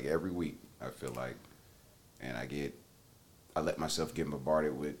it like every week, I feel like. And I let myself get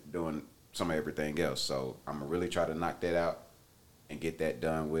bombarded with doing some of everything else. So I'm going to really try to knock that out and get that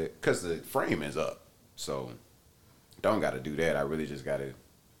done with, because the frame is up. So don't got to do that. I really just got to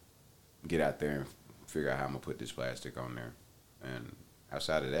get out there and figure out how I'm going to put this plastic on there. And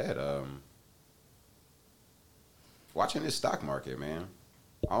outside of that, watching this stock market, man.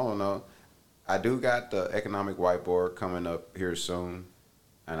 I don't know. I do got the economic whiteboard coming up here soon,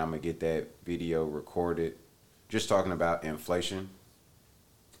 and I'm going to get that video recorded just talking about inflation.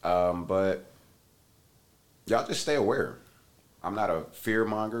 But y'all just stay aware. I'm not a fear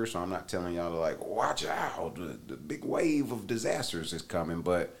monger, so I'm not telling y'all to like watch out. The big wave of disasters is coming,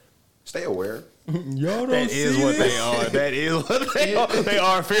 but stay aware. Y'all don't That see is what it? they are. That is what they are. They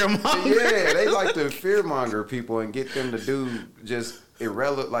are fear mongers. Yeah, they like to fear monger people and get them to do just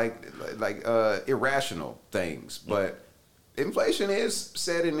irrational things. But inflation is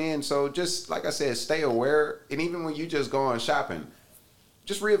setting in, so just like I said, stay aware. And even when you just go on shopping,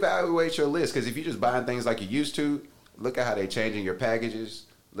 just reevaluate your list. Because if you just buying things like you used to, look at how they changing your packages.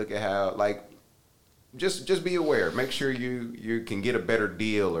 Look at how just be aware. Make sure you can get a better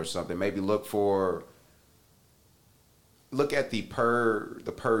deal or something. Maybe look at the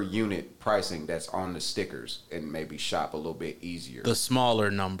per unit pricing that's on the stickers and maybe shop a little bit easier. The smaller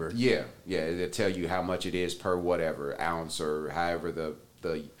number. Yeah. It'll tell you how much it is per whatever ounce or however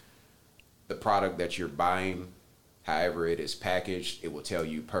the product that you're buying, however it is packaged, it will tell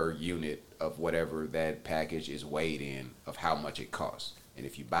you per unit of whatever that package is weighed in of how much it costs. And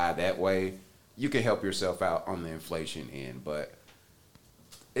if you buy that way, you can help yourself out on the inflation end. But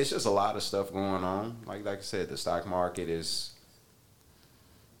it's just a lot of stuff going on. Like I said, the stock market is.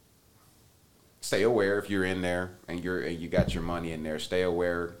 Stay aware if you're in there and you got your money in there. Stay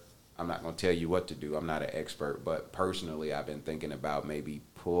aware. I'm not going to tell you what to do. I'm not an expert, but personally, I've been thinking about maybe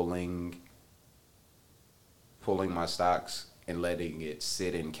pulling my stocks and letting it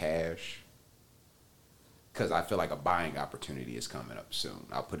sit in cash. Because I feel like a buying opportunity is coming up soon.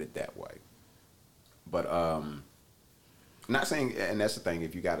 I'll put it that way. But not saying, and that's the thing,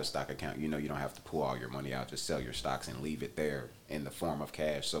 if you got a stock account, you don't have to pull all your money out. Just sell your stocks and leave it there in the form of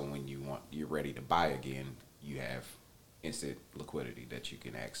cash. So when you're ready to buy again, you have instant liquidity that you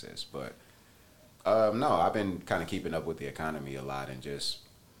can access. But no, I've been kind of keeping up with the economy a lot and just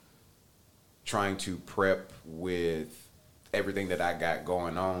trying to prep with everything that I got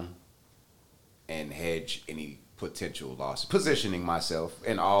going on and hedge any potential loss, positioning myself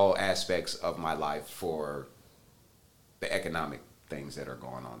in all aspects of my life for the economic things that are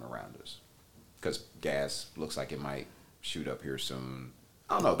going on around us. Because gas looks like it might shoot up here soon.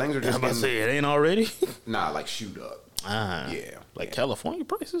 I don't know. Things are just. I'm about to say it ain't already. Nah, like shoot up. Yeah, like California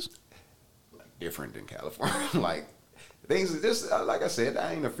prices. Different than California. Like things just like I said,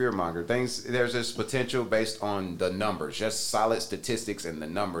 I ain't a fear monger. There's this potential based on the numbers, just solid statistics and the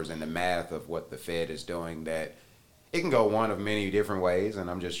numbers and the math of what the Fed is doing, that it can go one of many different ways. And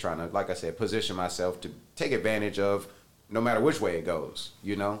I'm just trying to, like I said, position myself to take advantage of no matter which way it goes.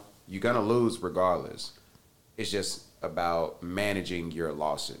 You're gonna lose regardless. It's just about managing your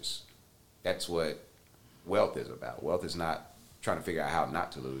losses. That's what wealth is about. Wealth is not trying to figure out how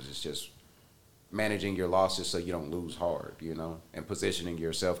not to lose. It's just managing your losses so you don't lose hard, and positioning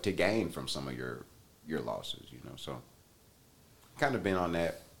yourself to gain from some of your losses, So kind of been on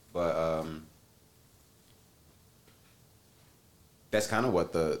that, but that's kind of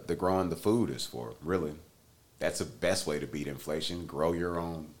what the growing the food is for, really. That's the best way to beat inflation. Grow your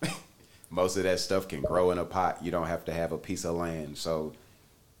own. Most of that stuff can grow in a pot. You don't have to have a piece of land. So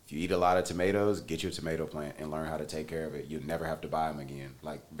if you eat a lot of tomatoes, get your tomato plant and learn how to take care of it. You'll never have to buy them again.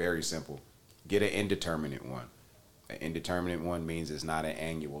 Like, very simple. Get an indeterminate one. An indeterminate one means it's not an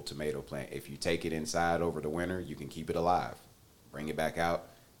annual tomato plant. If you take it inside over the winter, you can keep it alive. Bring it back out,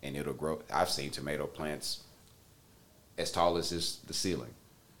 and it'll grow. I've seen tomato plants as tall as the ceiling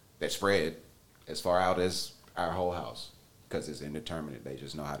that spread as far out as our whole house because it's indeterminate. They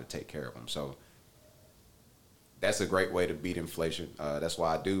just know how to take care of them. So that's a great way to beat inflation. That's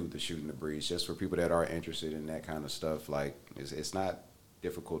why I do the shooting the breeze, just for people that are interested in that kind of stuff. Like, it's not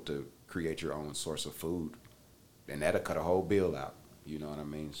difficult to create your own source of food, and that'll cut a whole bill out. You know what I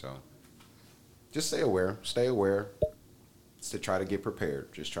mean? So just stay aware. It's to try to get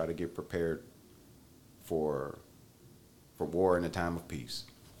prepared. Just try to get prepared for war in a time of peace.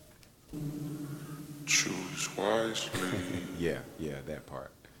 Choose wisely. Yeah, that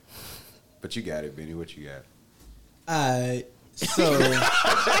part. But you got it, Benny. What you got? Alright, so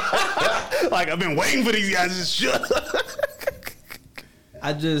Like, I've been waiting for these guys to shut up.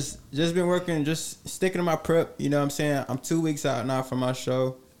 I just been working, just sticking to my prep. You know what I'm saying? I'm 2 weeks out now from my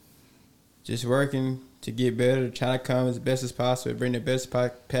show. Just working to get better, trying to come as best as possible, bring the best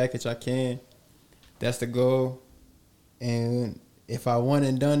package I can. That's the goal. And if I won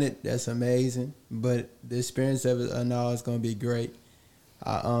and done it, that's amazing. But the experience of it, I know it's gonna be great.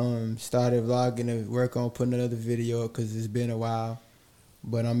 I started vlogging and work on putting another video up because it's been a while.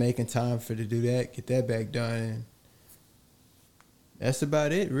 But I'm making time to do that, get that back done. And that's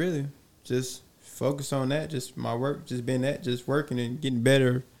about it, really. Just focus on that. Just my work, just been that, just working and getting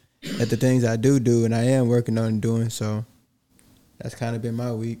better at the things I do, and I am working on doing. So that's kind of been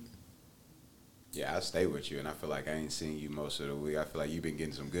my week. Yeah, I stay with you, and I feel like I ain't seen you most of the week. I feel like you've been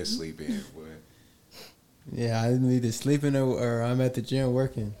getting some good sleep in, boy. Yeah, I'm either sleeping or I'm at the gym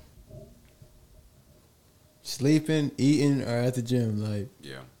working. Sleeping, eating, or at the gym. Like,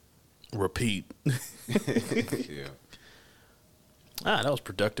 Yeah. Repeat. Yeah. That was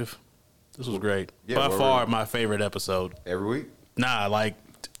productive. This was great. Yeah, By what far were- my favorite episode. Every week? Nah, like,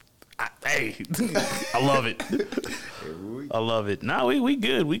 hey, I love it. Every week. I love it. Nah, we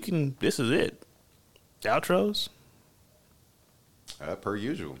good. We can. This is it. Outros. Per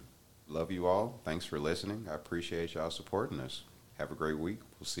usual. Love you all. Thanks for listening. I appreciate y'all supporting us. Have a great week.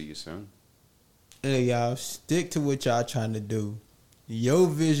 We'll see you soon. hey, y'all, stick to what y'all trying to do. Your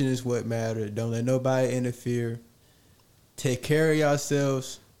vision is what matters. Don't let nobody interfere. Take care of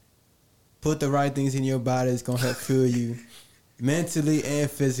yourselves. Put the right things in your body that's going to help fuel you mentally and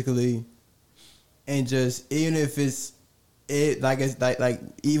physically. And just, even if it's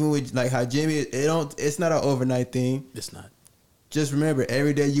even with like how Jimmy, it's not an overnight thing. It's not. Just remember,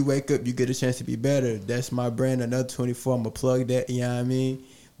 every day you wake up, you get a chance to be better. That's my brand, Another 24. I'm going to plug that, you know what I mean?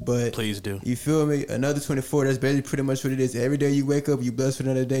 But Please do. you feel me? Another 24, that's basically pretty much what it is. Every day you wake up, you blessed for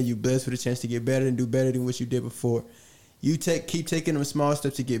another day. You blessed for the chance to get better and do better than what you did before. You keep taking them small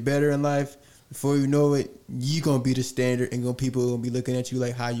steps to get better in life. Before you know it, you going to be the standard and people going to be looking at you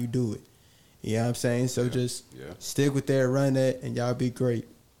like how you do it. You know what I'm saying? So just stick with that, run that, and y'all be great.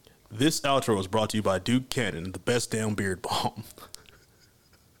 This outro is brought to you by Duke Cannon, the best damn beard balm.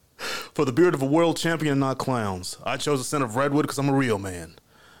 For the beard of a world champion and not clowns. I chose the scent of redwood because I'm a real man.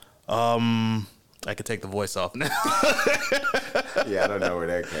 I could take the voice off now. Yeah, I don't know where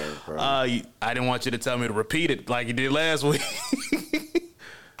that came from. I didn't want you to tell me to repeat it like you did last week.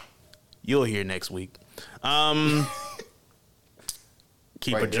 You'll hear next week.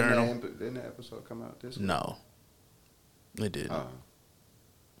 Keep a journal. Didn't the episode come out this week? No. It didn't. Oh.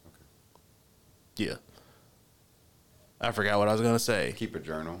 Yeah. I forgot what I was going to say. Keep a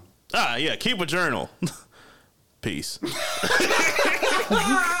journal. Yeah, keep a journal. Peace.